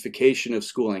massification of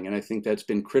schooling, and I think that's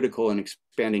been critical in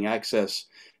expanding access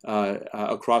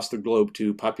across the globe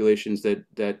to populations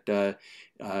that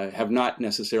have not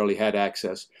necessarily had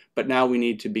access. But now we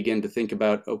need to begin to think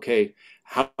about, okay,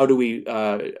 how do we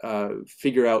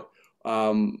figure out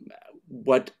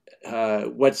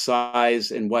what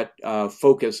size and what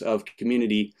focus of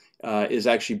community is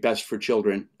actually best for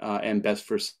children and best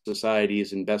for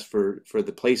societies and best for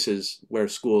the places where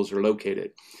schools are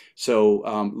located. So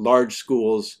large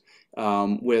schools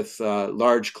with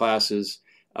large classes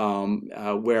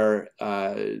where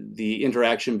the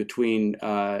interaction between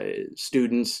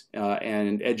students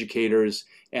and educators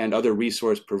and other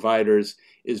resource providers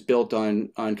is built on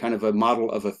kind of a model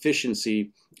of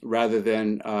efficiency rather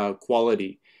than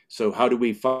quality. So how do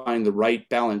we find the right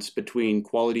balance between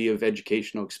quality of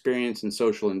educational experience and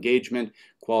social engagement,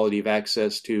 quality of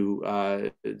access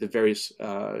to the various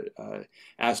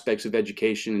aspects of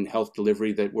education and health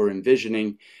delivery that we're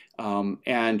envisioning,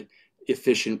 and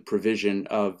efficient provision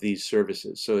of these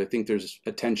services? So I think there's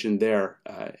a tension there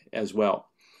as well.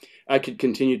 I could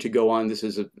continue to go on. This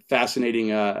is a fascinating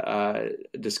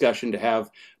discussion to have,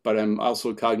 but I'm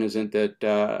also cognizant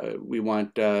that we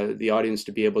want the audience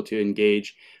to be able to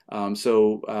engage.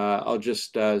 So I'll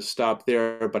just stop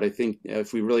there. But I think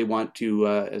if we really want to,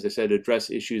 as I said, address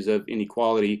issues of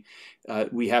inequality,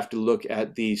 we have to look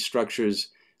at the structures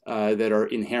that are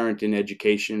inherent in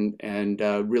education and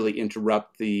really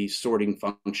interrupt the sorting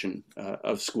function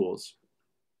of schools.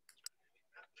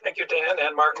 Thank you, Dan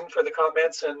and Martin, for the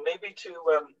comments. And maybe to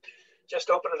just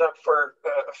open it up for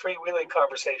a freewheeling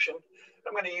conversation,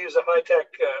 I'm going to use a high-tech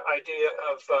idea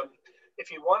of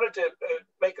if you wanted to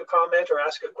make a comment or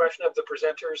ask a question of the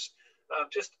presenters,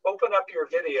 just open up your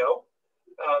video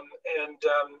and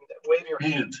wave your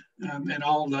hand, and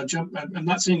I'll jump. I'm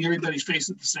not seeing everybody's face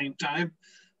at the same time,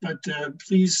 but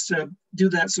please do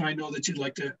that so I know that you'd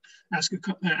like to ask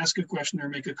a question or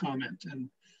make a comment, and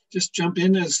just jump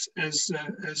in as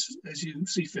you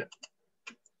see fit.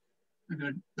 I'm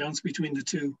going to bounce between the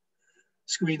two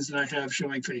screens that I have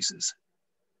showing faces.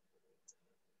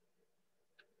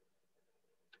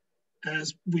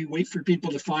 As we wait for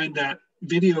people to find that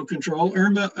video control,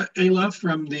 Irma Ayla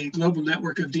from the Global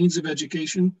Network of Deans of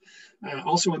Education,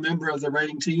 also a member of the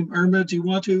writing team. Irma, do you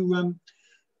want to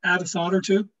add a thought or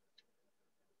two?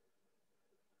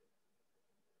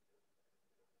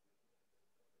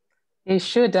 Yeah,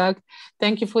 sure, Doug.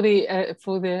 Thank you for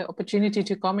the opportunity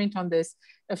to comment on this.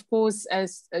 Of course,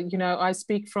 as you know, I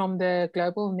speak from the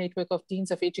Global Network of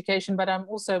Deans of Education, but I'm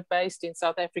also based in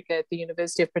South Africa at the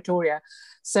University of Pretoria.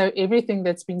 So everything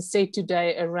that's been said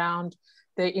today around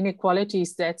the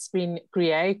inequalities that's been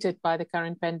created by the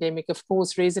current pandemic, of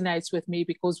course, resonates with me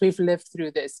because we've lived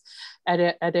through this at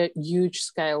a huge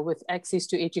scale, with access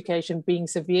to education being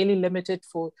severely limited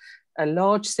for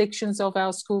large sections of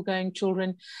our school-going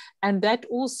children, and that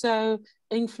also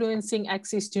influencing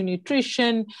access to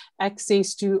nutrition,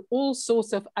 access to all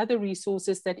sorts of other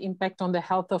resources that impact on the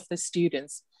health of the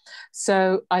students.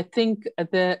 So I think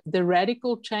the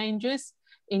radical changes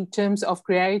in terms of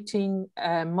creating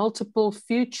multiple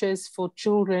futures for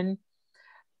children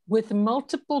with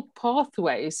multiple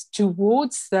pathways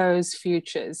towards those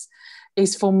futures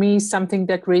is, for me, something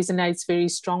that resonates very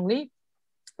strongly.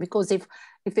 Because if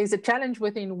there's a challenge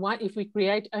within one, if we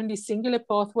create only singular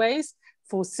pathways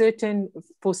for certain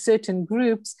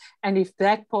groups, and if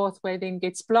that pathway then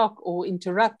gets blocked or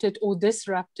interrupted or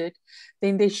disrupted,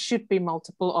 then there should be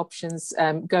multiple options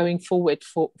going forward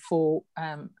for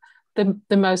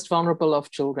the most vulnerable of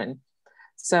children.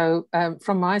 So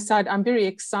from my side, I'm very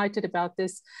excited about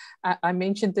this. I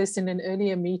mentioned this in an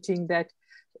earlier meeting that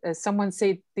someone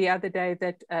said the other day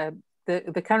that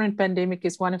the current pandemic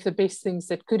is one of the best things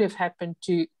that could have happened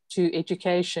to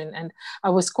education. And I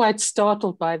was quite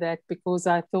startled by that, because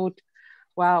I thought,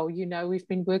 wow, you know, we've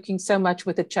been working so much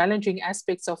with the challenging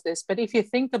aspects of this. But if you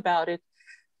think about it,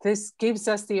 this gives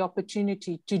us the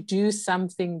opportunity to do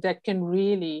something that can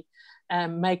really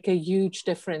make a huge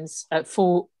difference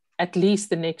for at least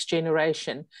the next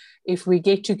generation, if we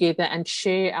get together and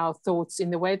share our thoughts in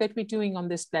the way that we're doing on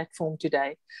this platform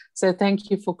today. So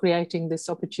thank you for creating this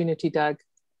opportunity, Doug.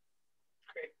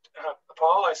 Great.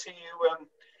 Paul, I see you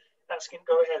asking,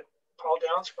 go ahead. Paul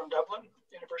Downs from Dublin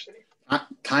University.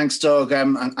 Thanks, Doug,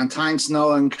 and thanks,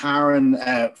 Noah and Karen,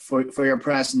 for your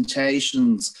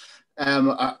presentations.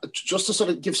 Just to sort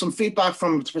of give some feedback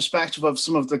from the perspective of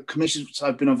some of the commissions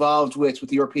I've been involved with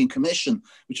the European Commission,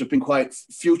 which have been quite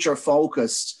future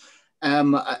focused.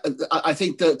 I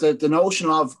think the notion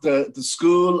of the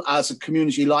school as a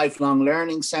community lifelong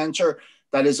learning centre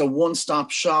that is a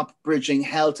one-stop shop bridging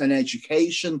health and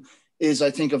education is,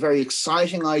 I think, a very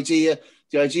exciting idea.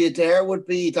 The idea there would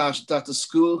be that the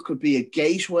school could be a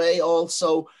gateway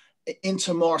also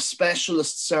into more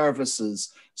specialist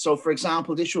services. So, for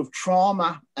example, the issue of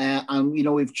trauma, and you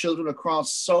know, we have children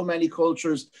across so many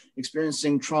cultures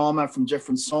experiencing trauma from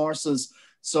different sources.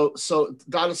 So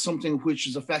that is something which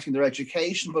is affecting their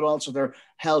education, but also their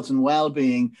health and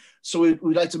well-being. So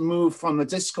we'd like to move from the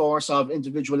discourse of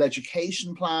individual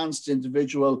education plans to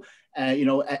individual,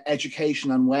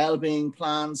 education and well-being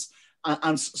plans.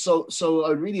 And so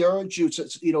I really urge you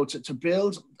to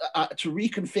build, to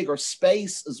reconfigure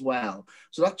space as well.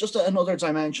 So that's just another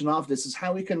dimension of this, is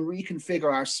how we can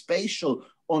reconfigure our spatial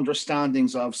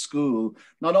understandings of school,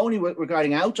 not only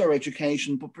regarding outdoor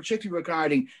education, but particularly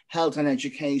regarding health and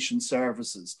education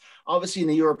services. Obviously, in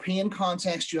the European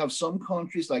context, you have some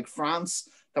countries like France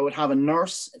that would have a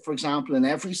nurse, for example, in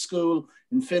every school,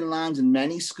 in Finland, in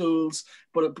many schools,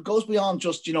 but it goes beyond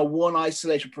just, one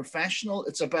isolated professional.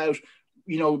 It's about,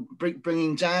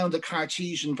 bringing down the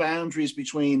Cartesian boundaries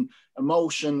between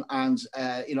emotion and,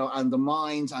 and the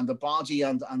mind and the body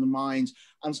and the mind.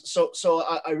 And so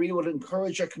I really would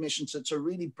encourage your commission to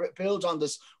really build on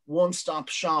this one-stop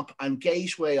shop and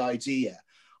gateway idea.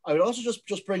 I would also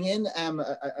just bring in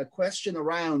a question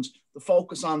around the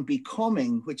focus on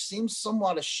becoming, which seems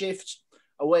somewhat a shift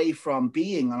away from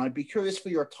being. And I'd be curious for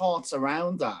your thoughts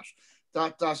around that.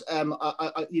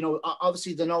 you know,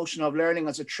 obviously the notion of learning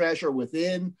as a treasure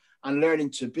within and learning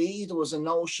to be. There was a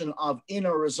notion of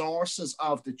inner resources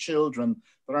of the children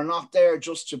that are not there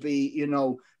just to be, you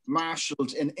know,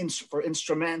 marshaled for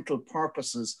instrumental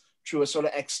purposes through a sort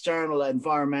of external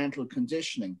environmental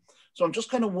conditioning. So I'm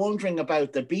just kind of wondering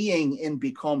about the being in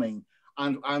becoming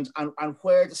and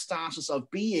where the status of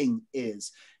being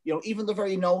is. You know, even the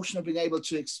very notion of being able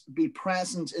to be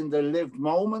present in the lived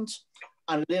moment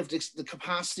and the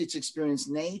capacity to experience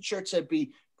nature, to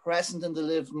be present in the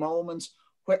lived moment.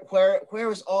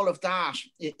 Where is all of that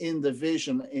in the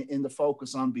vision, in the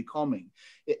focus on becoming?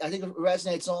 I think it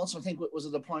resonates also, I think, was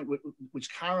at the point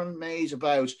which Karen made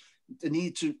about the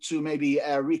need to maybe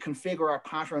reconfigure our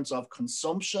patterns of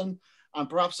consumption. And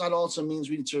perhaps that also means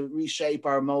we need to reshape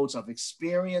our modes of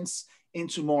experience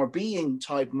into more being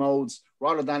type modes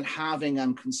rather than having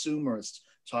and consumerist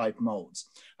type modes.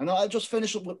 And I'll just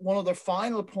finish up with one other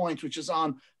final point, which is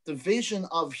on the vision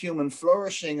of human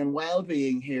flourishing and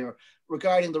well-being here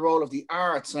regarding the role of the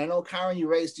arts. And I know, Karen, you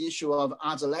raised the issue of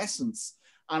adolescence.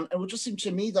 And it would just seem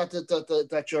to me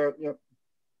that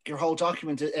your whole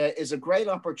document is a great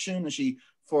opportunity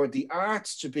for the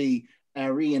arts to be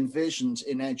re-envisioned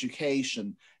in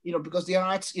education, you know, because the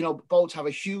arts, you know, both have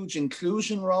a huge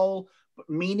inclusion role,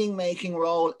 meaning-making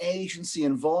role, agency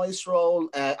and voice role,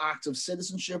 active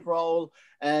citizenship role,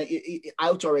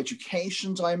 outdoor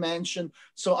education dimension.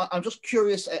 So I'm just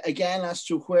curious again as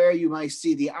to where you might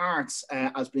see the arts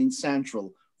as being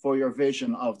central for your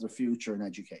vision of the future in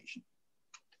education.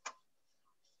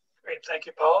 Great, thank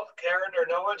you, Paul. Karen or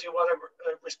Noah, do you want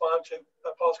to respond to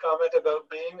Paul's comment about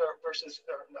being or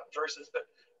not versus, but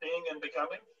being and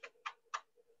becoming?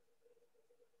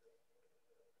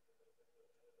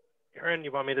 Karen,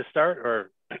 you want me to start,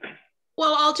 or?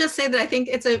 Well, I'll just say that I think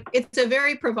it's a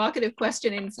very provocative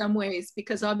question in some ways,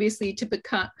 because obviously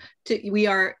we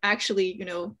are actually, you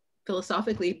know,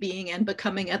 philosophically being and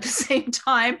becoming at the same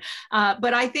time.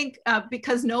 But I think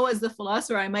because Noah's the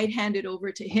philosopher, I might hand it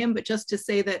over to him, but just to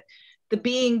say that the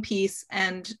being piece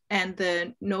and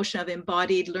the notion of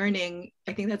embodied learning,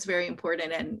 I think that's very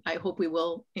important. And I hope we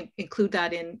will include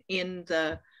that in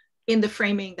the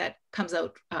framing that comes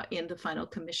out in the final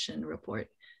commission report.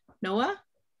 Noah?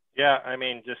 Yeah, I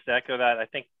mean, just to echo that, I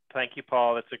think, thank you,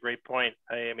 Paul. That's a great point.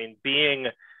 I mean, being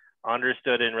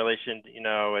understood in relation, you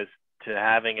know, as to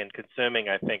having and consuming,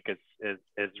 I think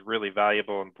is really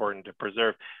valuable, important to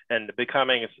preserve. And the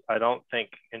becoming is, I don't think,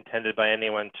 intended by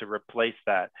anyone to replace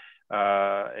that.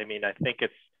 I mean, I think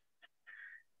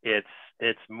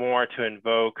it's more to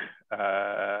invoke,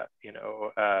 you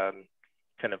know,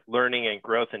 kind of learning and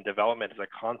growth and development is a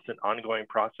constant ongoing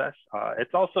process.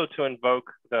 It's also to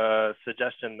invoke the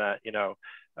suggestion that, you know,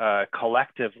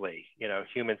 collectively, you know,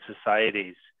 human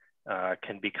societies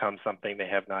can become something they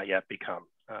have not yet become.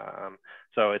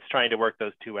 So it's trying to work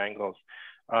those two angles.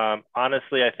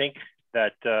 Honestly, I think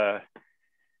that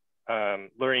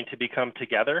learning to become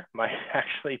together might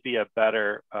actually be a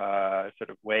better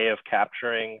sort of way of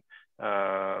capturing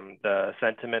the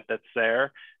sentiment that's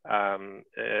there.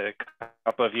 A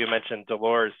couple of you mentioned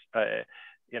Delors.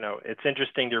 You know, it's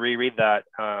interesting to reread that,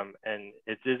 and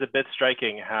it is a bit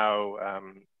striking how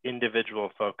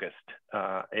individual focused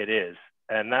it is,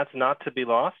 and that's not to be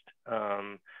lost.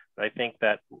 I think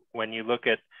that when you look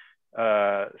at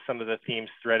some of the themes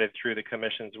threaded through the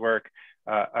Commission's work,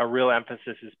 a real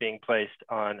emphasis is being placed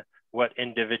on what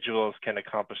individuals can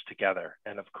accomplish together,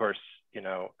 and of course, you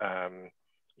know,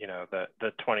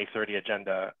 the 2030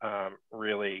 agenda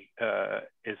really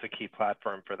is a key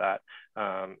platform for that,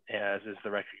 as is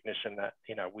the recognition that,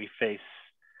 you know, we face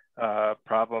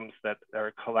problems that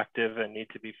are collective and need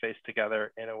to be faced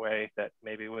together in a way that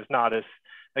maybe was not as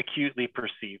acutely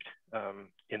perceived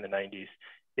in the 90s.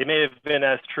 It may have been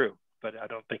as true, but I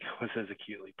don't think it was as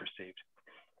acutely perceived.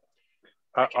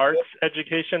 Arts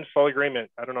education, full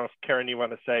agreement. I don't know if Karen, you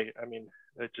want to say, I mean,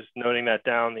 just noting that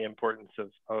down, the importance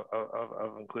of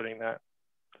including that.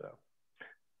 So,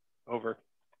 over.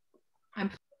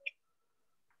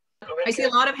 I see a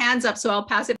lot of hands up, so I'll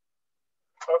pass it.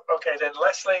 Okay, then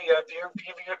Leslie, have you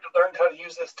learned how to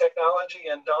use this technology?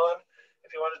 And Don,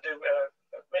 if you wanted to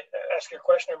ask your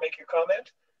question or make your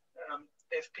comment.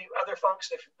 If other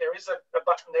folks, if there is a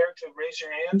button there to raise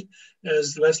your hand,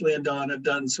 as Leslie and Don have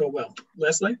done so well.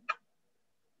 Leslie?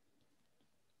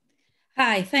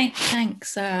 Hi,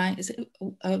 thanks. It's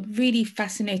a really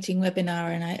fascinating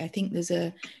webinar, and I think there's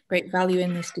a great value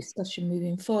in this discussion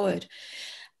moving forward.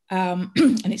 And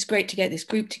it's great to get this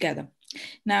group together.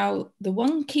 Now, the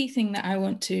one key thing that I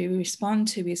want to respond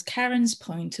to is Karen's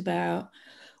point about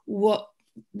what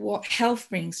what health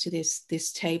brings to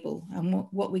this table and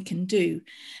what we can do.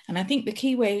 And I think the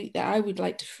key way that I would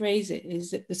like to phrase it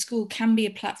is that the school can be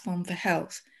a platform for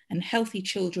health, and healthy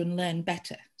children learn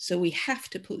better. So we have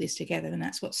to put this together, and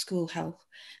that's what school health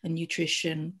and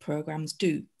nutrition programs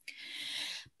do.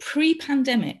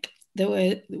 Pre-pandemic,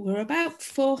 there were about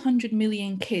 400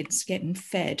 million kids getting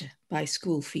fed by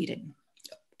school feeding,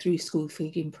 through school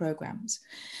feeding programs.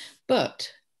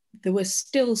 But there were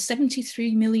still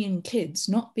 73 million kids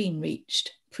not being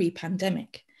reached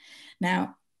pre-pandemic.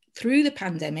 Now, through the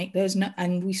pandemic,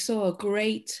 and we saw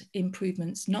great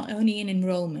improvements, not only in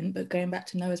enrollment, but going back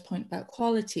to Noah's point about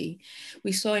quality,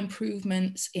 we saw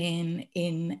improvements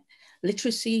in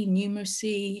literacy,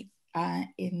 numeracy,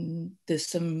 there's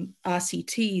some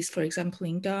RCTs, for example,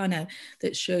 in Ghana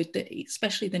that showed that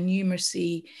especially the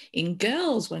numeracy in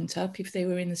girls went up if they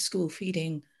were in the school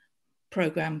feeding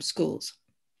program schools.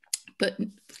 But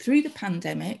through the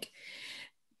pandemic,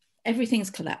 everything's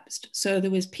collapsed. So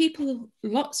there was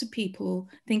lots of people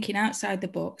thinking outside the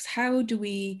box. How do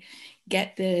we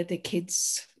get the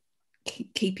kids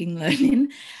keeping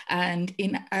learning? And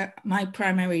in my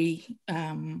primary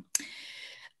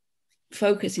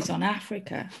focus is on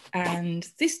Africa, and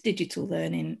this digital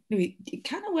learning, it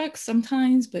kind of works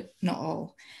sometimes, but not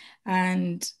all.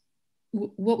 And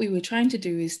what we were trying to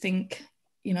do is think,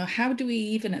 how do we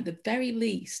even at the very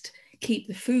least keep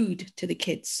the food to the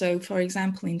kids? So for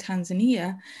example, in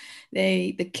Tanzania,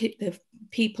 the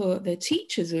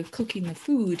teachers are cooking the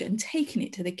food and taking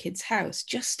it to the kids' house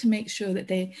just to make sure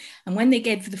that and when they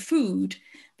gave the food,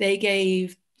 they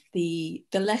gave the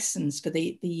lessons for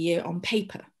the year on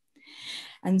paper.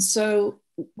 And so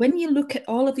when you look at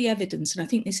all of the evidence, and I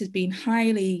think this has been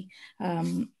highly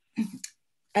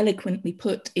eloquently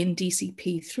put in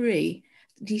DCP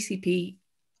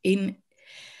in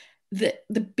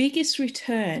the biggest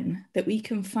return that we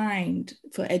can find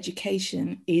for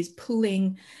education is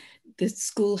pulling the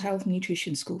school health,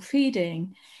 nutrition, school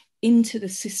feeding into the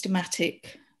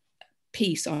systematic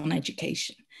piece on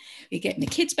education. We're getting the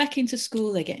kids back into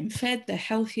school, they're getting fed, they're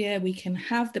healthier, we can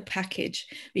have the package,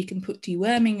 we can put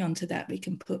deworming onto that, we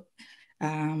can put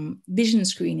vision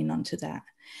screening onto that.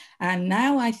 And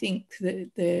now I think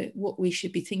that what we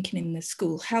should be thinking in the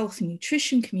school health and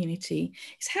nutrition community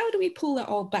is how do we pull that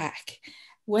all back?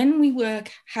 When we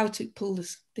work how to pull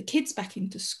the kids back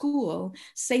into school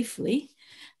safely,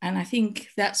 and I think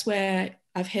that's where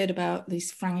I've heard about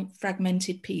this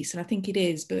fragmented piece, and I think it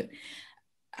is, but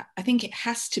I think it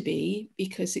has to be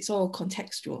because it's all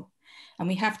contextual, and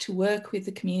we have to work with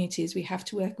the communities, we have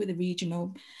to work with the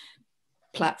regional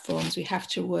platforms, we have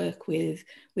to work with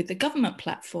the government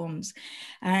platforms.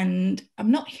 And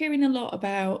I'm not hearing a lot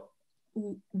about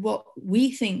what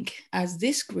we think as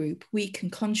this group we can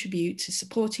contribute to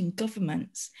supporting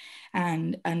governments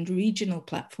and regional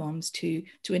platforms to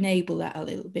enable that a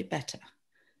little bit better.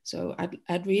 So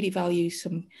I'd really value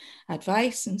some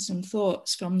advice and some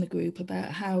thoughts from the group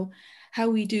about how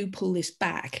we do pull this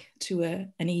back to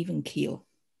an even keel.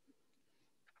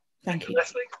 Thank you.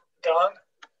 Leslie, Don?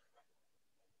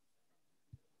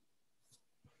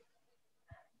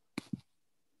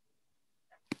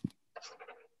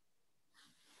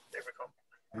 There we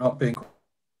go. Not being...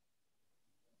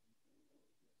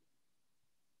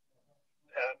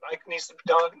 Mike needs to be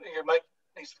Don, your mic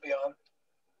needs to be on.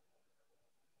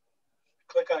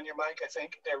 Click on your mic, I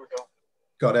think. There we go.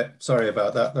 Got it. Sorry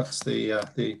about that. That's the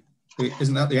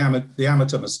isn't that the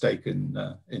amateur mistake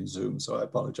in Zoom? So I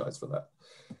apologize for that.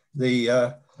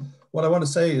 What I want to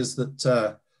say is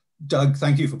that Doug,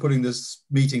 thank you for putting this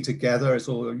meeting together.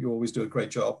 You always do a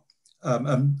great job.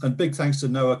 And big thanks to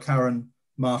Noah, Karen,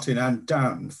 Martin, and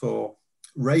Dan for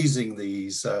raising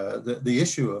these the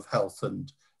issue of health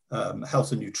and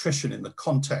nutrition in the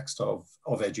context of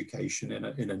education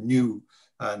in a new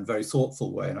and very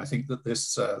thoughtful way. And I think that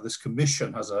this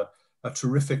commission has a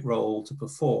terrific role to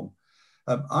perform.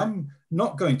 I'm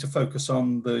not going to focus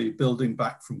on the building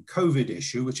back from COVID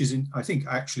issue, which is, I think,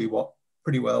 actually what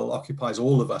pretty well occupies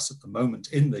all of us at the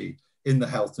moment in the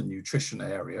health and nutrition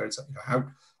area. It's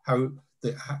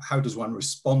how does one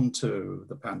respond to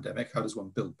the pandemic? How does one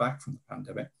build back from the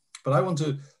pandemic? But I want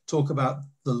to talk about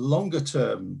the longer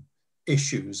term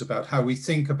issues about how we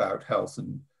think about health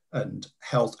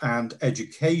and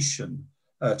education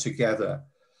together.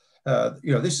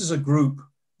 This is a group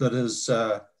that has,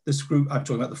 this group, I'm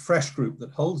talking about the FRESH group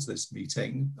that holds this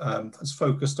meeting, has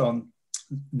focused on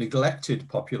neglected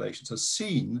populations, has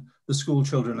seen the school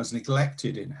children as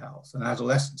neglected in health and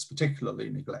adolescents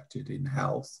particularly neglected in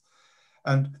health.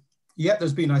 And yet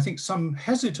there's been, I think, some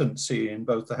hesitancy in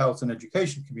both the health and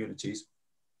education communities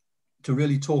to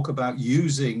really talk about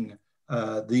using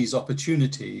these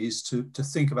opportunities to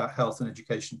think about health and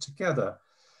education together.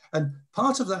 And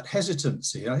part of that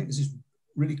hesitancy, I think this is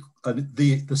really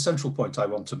the central point I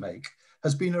want to make,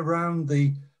 has been around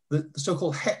the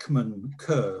so-called Heckman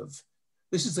curve.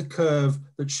 This is the curve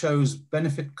that shows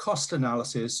benefit cost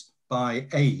analysis by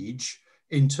age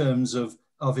in terms of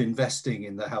investing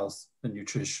in the health and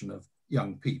nutrition of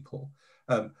young people.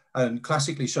 And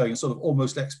classically showing a sort of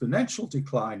almost exponential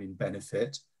decline in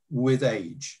benefit with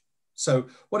age. So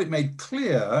what it made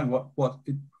clear, and what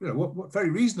very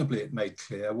reasonably it made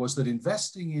clear, was that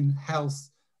investing in health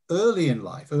early in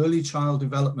life, early child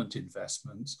development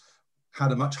investments,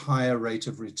 had a much higher rate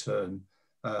of return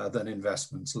than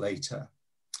investments later.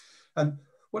 And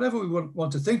whatever we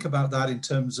want to think about that in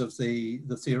terms of the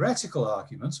theoretical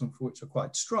arguments, for which are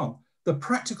quite strong, the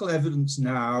practical evidence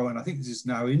now, and I think this is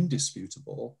now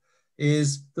indisputable,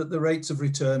 is that the rates of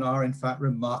return are in fact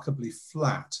remarkably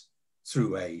flat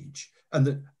through age, and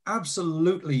that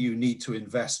absolutely you need to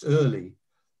invest early,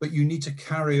 but you need to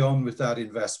carry on with that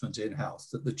investment in health,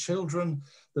 that the children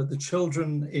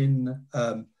in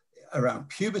around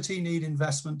puberty need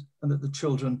investment, and that the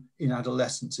children in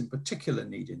adolescence in particular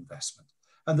need investment.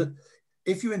 And that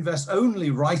if you invest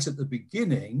only right at the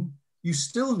beginning, you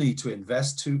still need to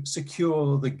invest to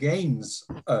secure the gains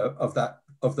of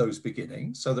those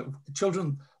beginnings, so that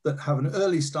children that have an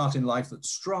early start in life that's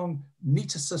strong need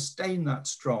to sustain that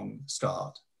strong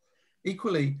start.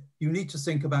 Equally, you need to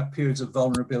think about periods of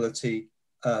vulnerability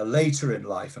later in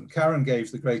life. And Karen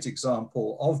gave the great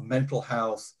example of mental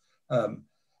health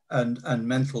and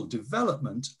mental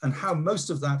development, and how most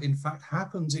of that in fact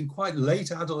happens in quite late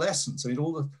adolescence. I mean,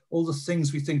 all the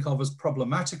things we think of as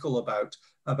problematical about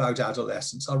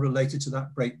adolescence are related to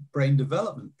that brain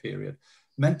development period.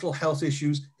 Mental health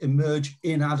issues emerge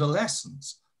in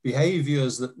adolescence.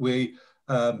 Behaviors that we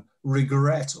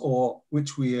regret or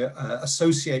which we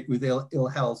associate with ill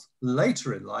health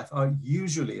later in life are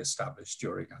usually established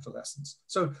during adolescence.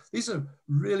 So these are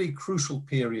really crucial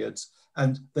periods,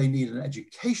 and they need an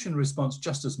education response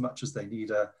just as much as they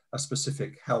need a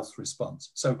specific health response.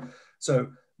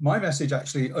 So my message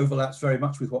actually overlaps very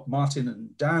much with what Martin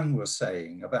and Dan were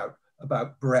saying about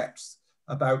breadth,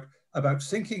 about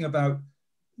thinking about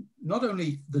not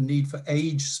only the need for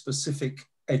age-specific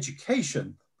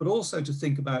education, but also to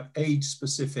think about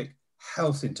age-specific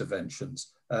health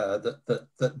interventions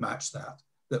that match that.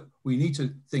 That we need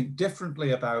to think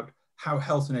differently about how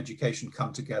health and education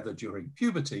come together during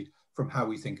puberty from how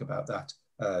we think about that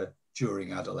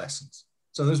during adolescence.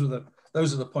 So those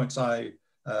are the points I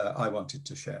wanted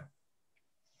to share.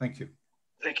 Thank you.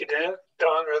 Thank you, Dan.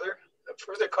 Don, rather.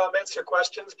 Further comments or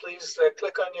questions, please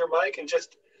click on your mic and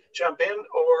just jump in,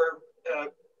 or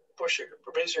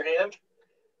raise your hand.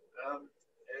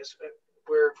 As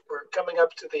we're coming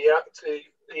up to the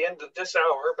end of this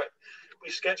hour, but we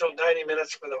scheduled 90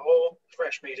 minutes for the whole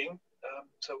FRESH meeting,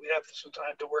 so we have some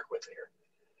time to work with here.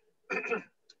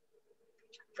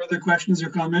 Further questions or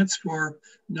comments for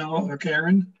Noah or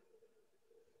Karen?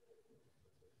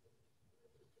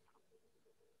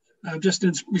 Just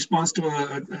in response to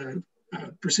a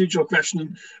procedural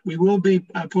question, we will be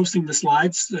posting the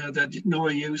slides that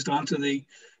Noah used onto the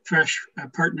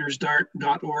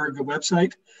freshpartners.org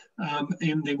website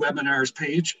in the webinars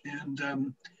page, and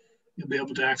you'll be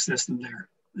able to access them there,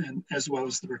 and as well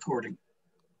as the recording.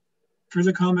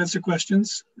 Further comments or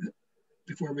questions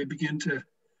before we begin to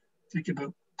think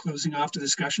about closing off the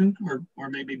discussion, or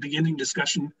maybe beginning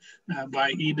discussion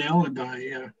by email and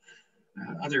by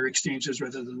other exchanges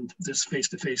rather than this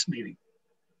face-to-face meeting?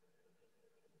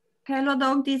 Hello,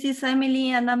 Doc. This is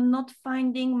Emily, and I'm not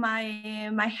finding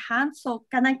my hand. So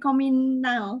can I come in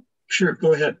now? Sure,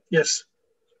 go ahead. Yes.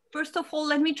 First of all,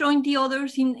 let me join the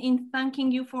others in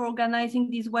thanking you for organizing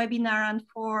this webinar, and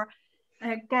for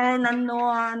Karen and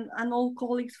Noah and all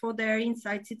colleagues for their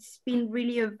insights. It's been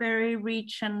really a very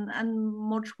rich and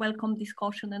much welcome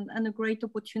discussion, and a great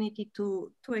opportunity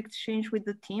to exchange with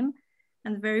the team,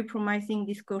 and very promising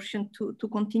discussion to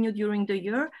continue during the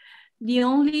year. The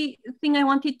only thing I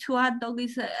wanted to add, Doug,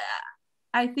 is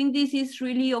I think this is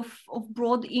really of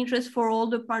broad interest for all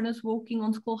the partners working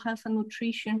on school health and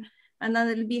nutrition. And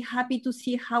I'll be happy to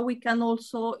see how we can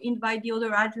also invite the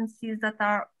other agencies that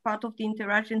are part of the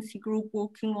interagency group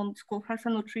working on school health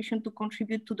and nutrition to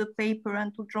contribute to the paper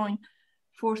and to join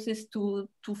forces to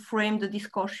frame the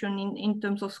discussion in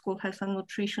terms of school health and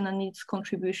nutrition and its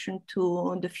contribution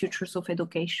to the futures of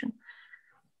education.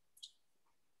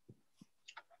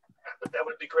 That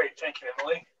would be great. Thank you,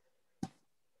 Emily.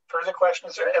 Further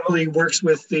questions? Emily works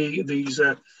with these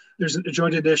there's a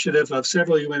joint initiative of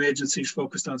several UN agencies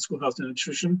focused on school health and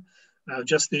nutrition,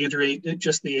 just the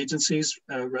agencies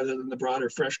rather than the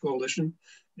broader FRESH coalition.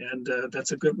 And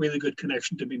that's a really good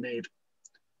connection to be made.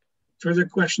 Further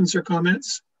questions or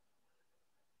comments?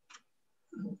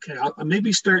 Okay, I'll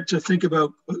maybe start to think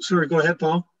about, sorry, go ahead,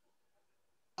 Paul.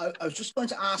 I was just going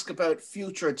to ask about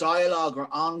future dialogue or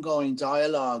ongoing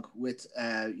dialogue with,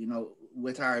 you know,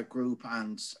 with our group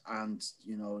and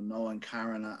you know, Noah and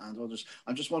Karen and others.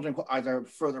 I'm just wondering, are there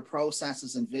further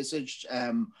processes envisaged,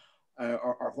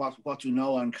 or what do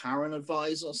Noah and Karen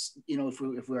advise us? You know, if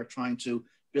we are trying to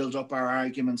build up our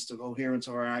arguments, the coherence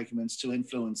of our arguments to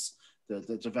influence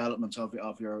the development of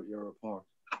your report.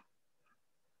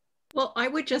 Well, I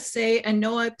would just say, and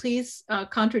Noah, please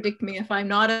contradict me if I'm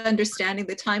not understanding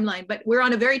the timeline, but we're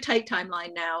on a very tight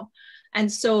timeline now. And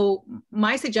so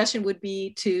my suggestion would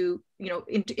be to, you know,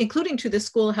 including to the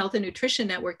School Health and Nutrition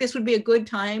Network, this would be a good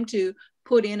time to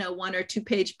put in a 1 or 2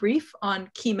 page brief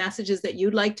on key messages that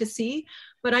you'd like to see.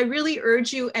 But I really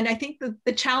urge you, and I think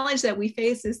the challenge that we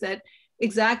face is that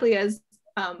exactly as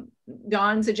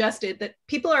Don suggested, that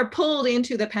people are pulled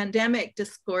into the pandemic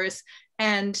discourse,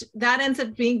 and that ends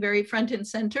up being very front and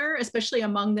center, especially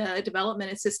among the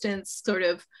development assistance sort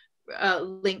of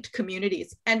linked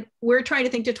communities. And we're trying to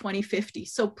think to 2050.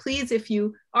 So please, if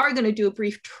you are going to do a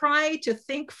brief, try to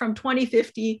think from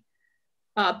 2050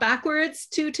 backwards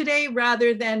to today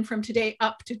rather than from today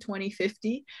up to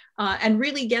 2050, and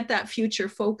really get that future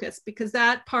focus, because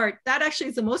that actually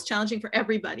is the most challenging for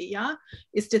everybody, yeah,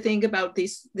 is to think about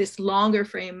this longer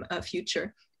frame of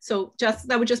future. So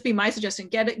that would just be my suggestion.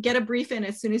 Get a brief in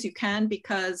as soon as you can,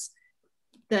 because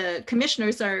the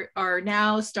commissioners are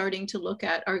now starting to look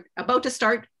at, are about to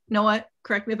start, Noah,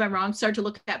 correct me if I'm wrong, start to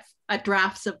look at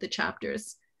drafts of the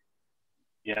chapters.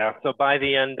 Yeah, so by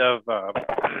the end of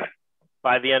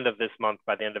this month,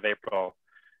 by the end of April,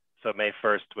 so May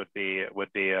 1st would be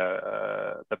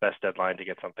the best deadline to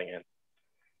get something in.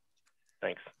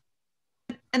 Thanks.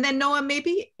 And then Noah,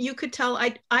 maybe you could tell,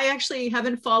 I actually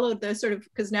haven't followed the sort of,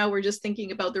 because now we're just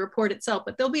thinking about the report itself,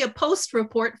 but there'll be a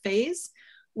post-report phase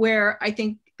where I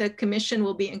think the commission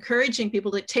will be encouraging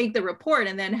people to take the report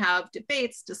and then have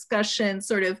debates, discussions,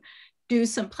 sort of do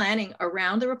some planning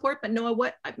around the report. But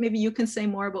Noah, maybe you can say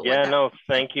more about what no,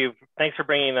 thank you. Thanks for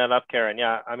bringing that up, Karen.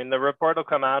 Yeah, I mean, the report will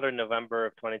come out in November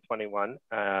of 2021.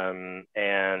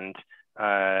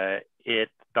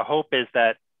 The hope is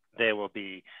that there will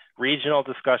be regional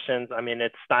discussions. I mean,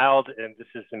 it's styled, and this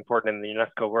is important in the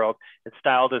UNESCO world, it's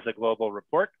styled as a global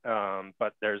report,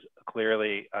 but there's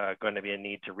clearly going to be a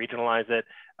need to regionalize it.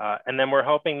 And then we're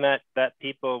hoping that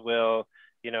people will,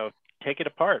 you know, take it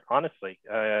apart, honestly.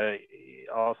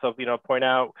 Also, you know, point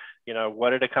out, you know,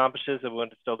 what it accomplishes and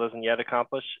what it still doesn't yet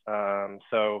accomplish.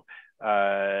 So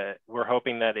we're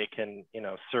hoping that it can, you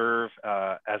know, serve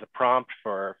as a prompt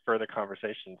for further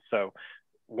conversations. So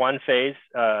one phase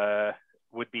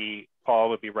would be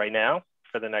right now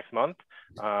for the next month.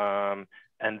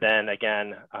 And then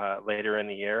again, later in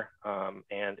the year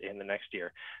and in the next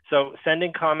year. So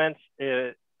sending comments,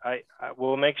 I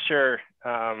will make sure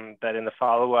that in the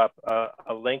follow-up,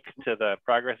 a link to the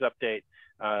progress update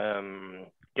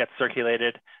gets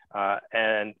circulated,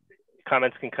 and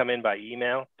comments can come in by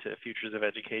email to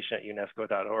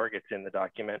futuresofeducation@unesco.org. It's in the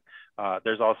document.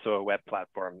 There's also a web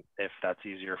platform if that's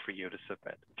easier for you to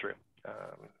submit through.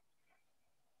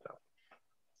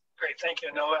 Great, thank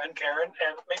you, Noah and Karen.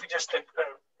 And maybe just to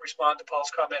respond to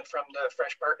Paul's comment from the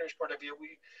Fresh Partners point of view,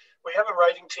 we have a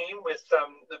writing team with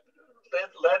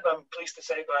led, I'm pleased to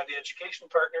say, by the education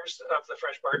partners of the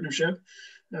Fresh Partnership.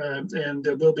 And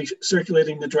we'll be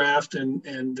circulating the draft and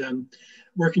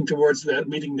working towards that,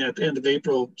 meeting that end of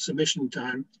April submission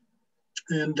time.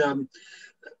 And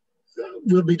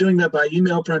we'll be doing that by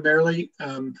email primarily,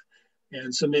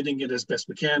 and submitting it as best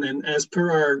we can. And as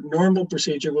per our normal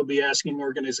procedure, we'll be asking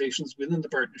organizations within the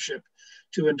partnership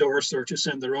to endorse or to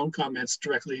send their own comments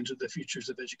directly into the Futures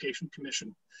of Education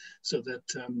Commission so that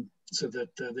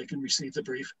they can receive the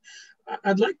brief.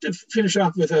 I'd like to finish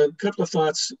off with a couple of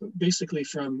thoughts, basically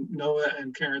from Noah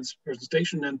and Karen's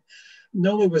presentation. And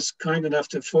Noah was kind enough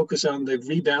to focus on the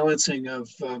rebalancing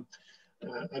of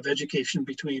education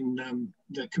between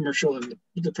the commercial and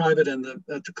the private and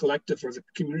the collective or the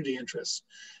community interests.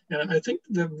 And I think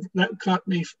that caught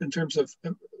me in terms of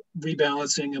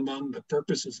rebalancing among the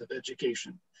purposes of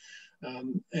education.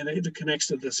 And it connects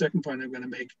to the second point I'm going to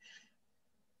make.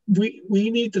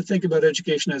 We need to think about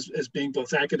education as being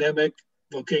both academic,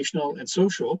 vocational, and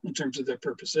social in terms of their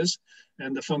purposes.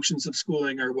 And the functions of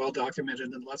schooling are well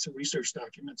documented in lots of research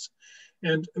documents.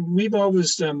 And we've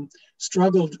always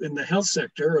struggled in the health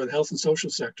sector or the health and social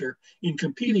sector in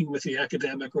competing with the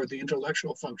academic or the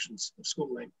intellectual functions of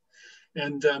schooling.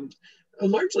 And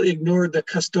largely ignored the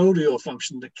custodial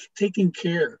function, the taking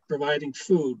care, providing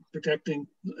food, protecting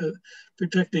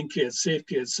kids, safe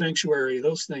kids, sanctuary,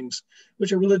 those things,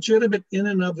 which are legitimate in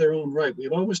and of their own right.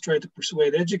 We've always tried to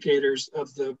persuade educators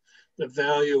of the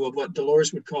value of what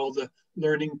Delors would call the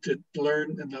learning to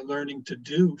learn and the learning to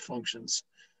do functions.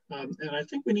 And I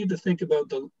think we need to think about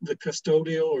the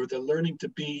custodial or the learning to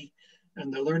be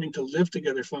and the learning to live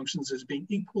together functions as being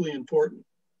equally important.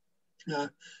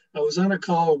 I was on a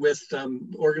call with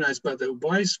organized by the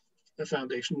WISE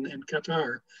Foundation in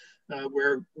Qatar,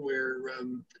 where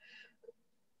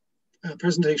a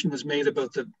presentation was made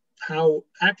about how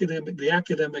the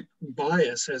academic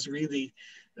bias has really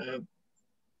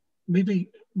maybe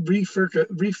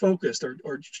refocused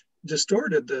or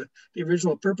distorted the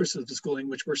original purposes of the schooling,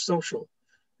 which were social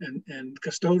and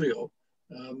custodial,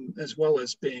 as well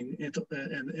as being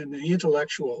and the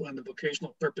intellectual and the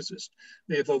vocational purposes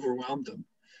may have overwhelmed them.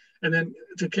 And then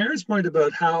to Karen's point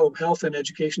about how health and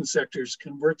education sectors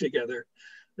can work together,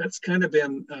 that's kind of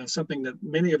been something that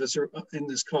many of us are in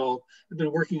this call have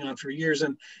been working on for years.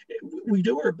 And we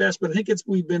do our best, but I think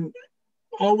we've been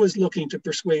always looking to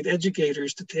persuade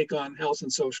educators to take on health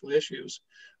and social issues,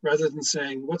 rather than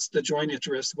saying, what's the joint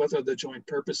interest, what are the joint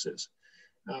purposes?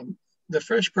 The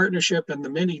FRESH partnership and the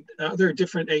many other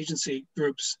different agency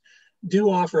groups do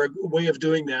offer a way of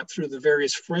doing that through the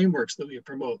various frameworks that we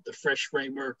promote, the FRESH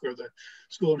framework or the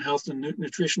School and Health and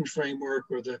Nutrition framework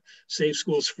or the Safe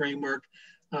Schools framework.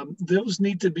 Those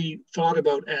need to be thought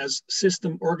about as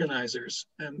system organizers.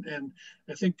 And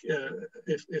I think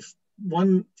if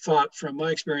one thought from my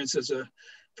experience as a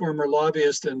former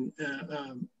lobbyist and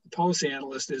policy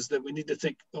analyst is that we need to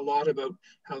think a lot about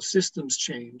how systems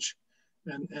change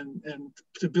and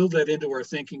to build that into our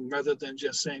thinking rather than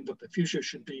just saying what the future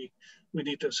should be. We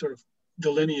need to sort of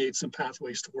delineate some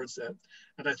pathways towards that.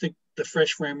 And I think the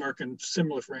FRESH framework and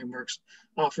similar frameworks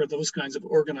offer those kinds of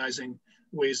organizing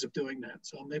ways of doing that.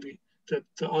 So maybe to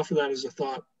offer that as a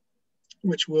thought,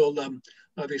 which will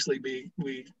obviously be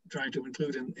trying to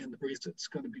include in the brief that's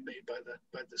going to be made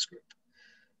by this group.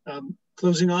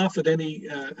 Closing off with any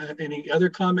other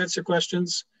comments or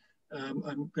questions.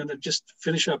 I'm going to just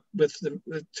finish up with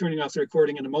turning off the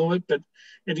recording in a moment, but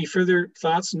any further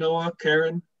thoughts, Noah,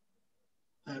 Karen,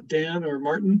 Dan, or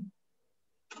Martin?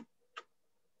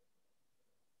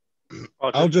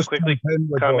 I'll just quickly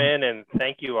come in and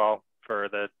thank you all for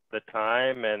the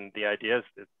time and the ideas.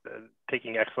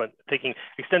 Taking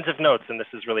extensive notes, and this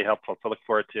is really helpful. So look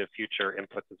forward to future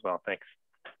inputs as well. Thanks.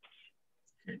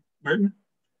 Okay. Martin?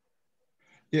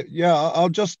 Yeah, I'll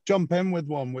just jump in with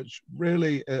one, which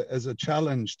really is a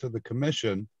challenge to the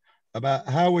Commission about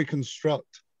how we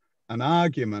construct an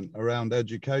argument around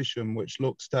education which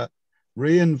looks at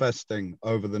reinvesting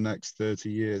over the next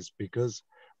 30 years, because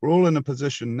we're all in a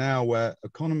position now where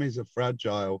economies are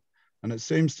fragile. And it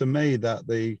seems to me that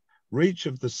the reach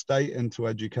of the state into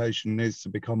education needs to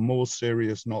become more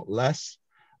serious, not less.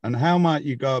 And how might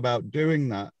you go about doing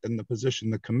that in the position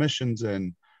the Commission's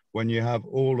in, when you have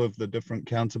all of the different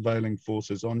countervailing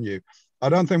forces on you? I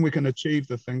don't think we can achieve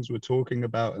the things we're talking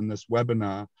about in this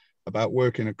webinar, about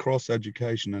working across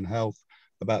education and health,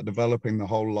 about developing the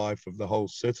whole life of the whole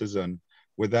citizen,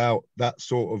 without that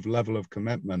sort of level of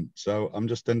commitment. So I'm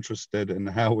just interested in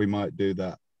how we might do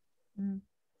that.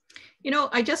 You know,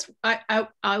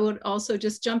 I would also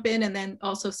just jump in and then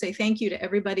also say thank you to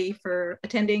everybody for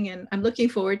attending. And I'm looking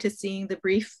forward to seeing the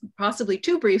brief, possibly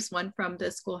two briefs, one from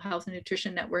the School Health and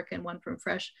Nutrition Network and one from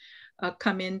FRESH,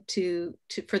 come in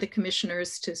for the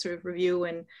commissioners to sort of review,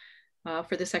 and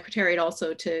for the Secretariat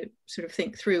also to sort of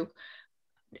think through.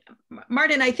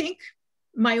 Martin, I think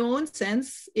my own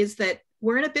sense is that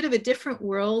we're in a bit of a different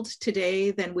world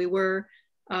today than we were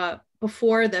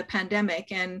before the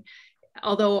pandemic. And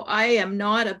although I am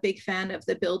not a big fan of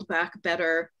the Build Back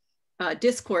Better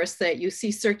discourse that you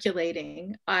see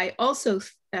circulating, I also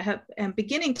am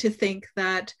beginning to think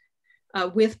that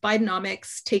with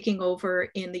Bidenomics taking over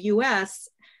in the US,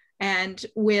 and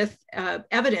with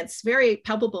evidence, very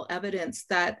palpable evidence,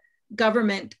 that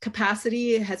government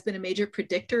capacity has been a major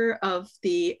predictor of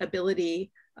the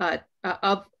ability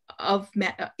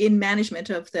in management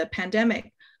of the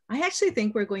pandemic, I actually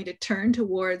think we're going to turn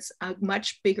towards a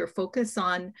much bigger focus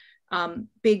on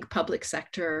big public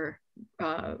sector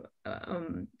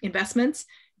investments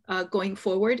going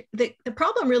forward. The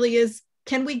problem really is,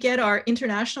 can we get our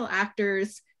international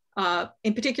actors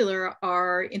in particular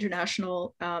our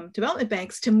international development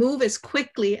banks, to move as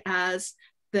quickly as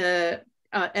the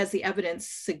evidence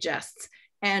suggests.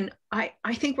 And I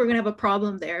think we're going to have a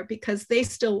problem there, because they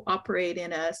still operate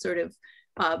in a sort of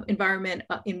environment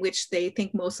in which they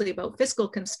think mostly about fiscal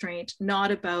constraint,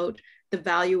 not about the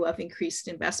value of increased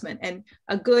investment. And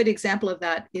a good example of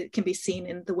that, it can be seen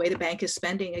in the way the bank is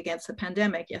spending against the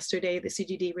pandemic. Yesterday, the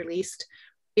CGD released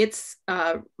its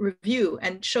review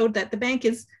and showed that the bank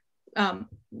is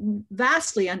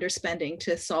vastly underspending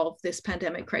to solve this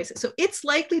pandemic crisis. So it's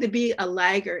likely to be a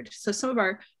laggard. So some of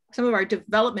our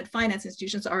development finance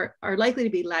institutions are likely to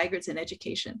be laggards in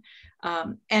education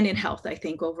and in health, I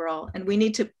think, overall. And we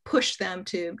need to push them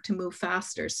to move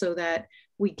faster so that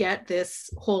we get this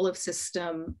whole of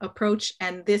system approach,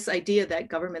 and this idea that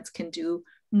governments can do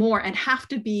more and have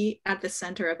to be at the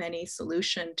center of any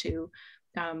solution to,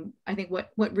 I think,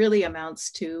 what really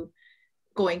amounts to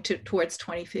going towards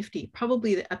 2050,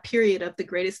 probably a period of the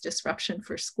greatest disruption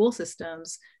for school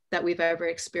systems that we've ever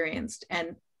experienced,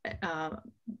 and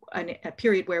a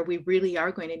period where we really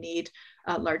are going to need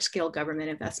large-scale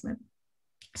government investment.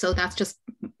 So that's just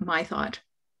my thought.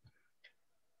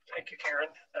 Thank you, Karen.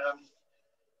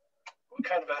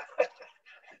 Kind of a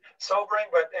sobering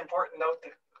but important note to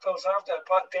close off.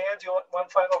 Dan, do you want one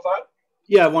final thought?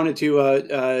 Yeah, I wanted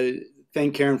to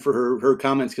thank Karen for her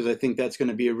comments, because I think that's going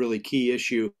to be a really key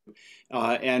issue.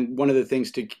 And one of the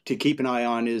things to keep an eye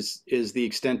on is the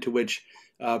extent to which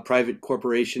private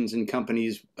corporations and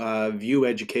companies view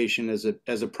education as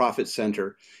a profit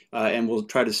center, and will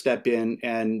try to step in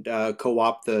and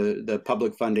co-opt the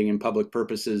public funding and public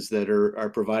purposes that are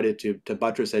provided to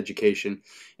buttress education.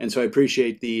 And so I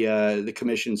appreciate the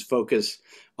Commission's focus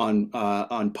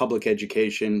on public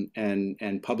education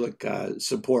and public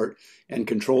support and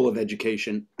control of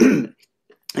education,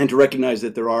 and to recognize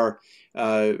that there are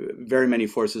very many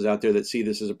forces out there that see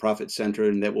this as a profit center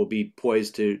and that will be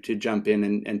poised to jump in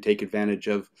and take advantage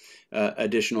of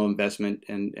additional investment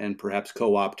and perhaps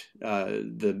co-opt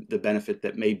the benefit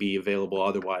that may be available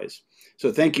otherwise.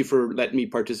 So thank you for letting me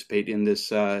participate in this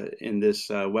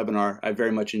webinar. I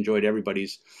very much enjoyed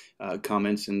everybody's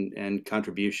comments and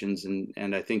contributions,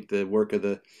 and I think the work of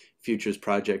the Futures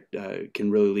Project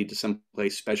can really lead to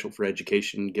someplace special for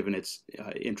education, given its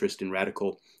interest in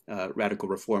radical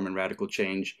reform and radical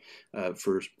change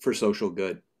for social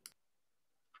good.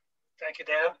 Thank you,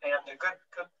 Dan, and a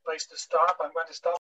good place to stop. I'm going to stop.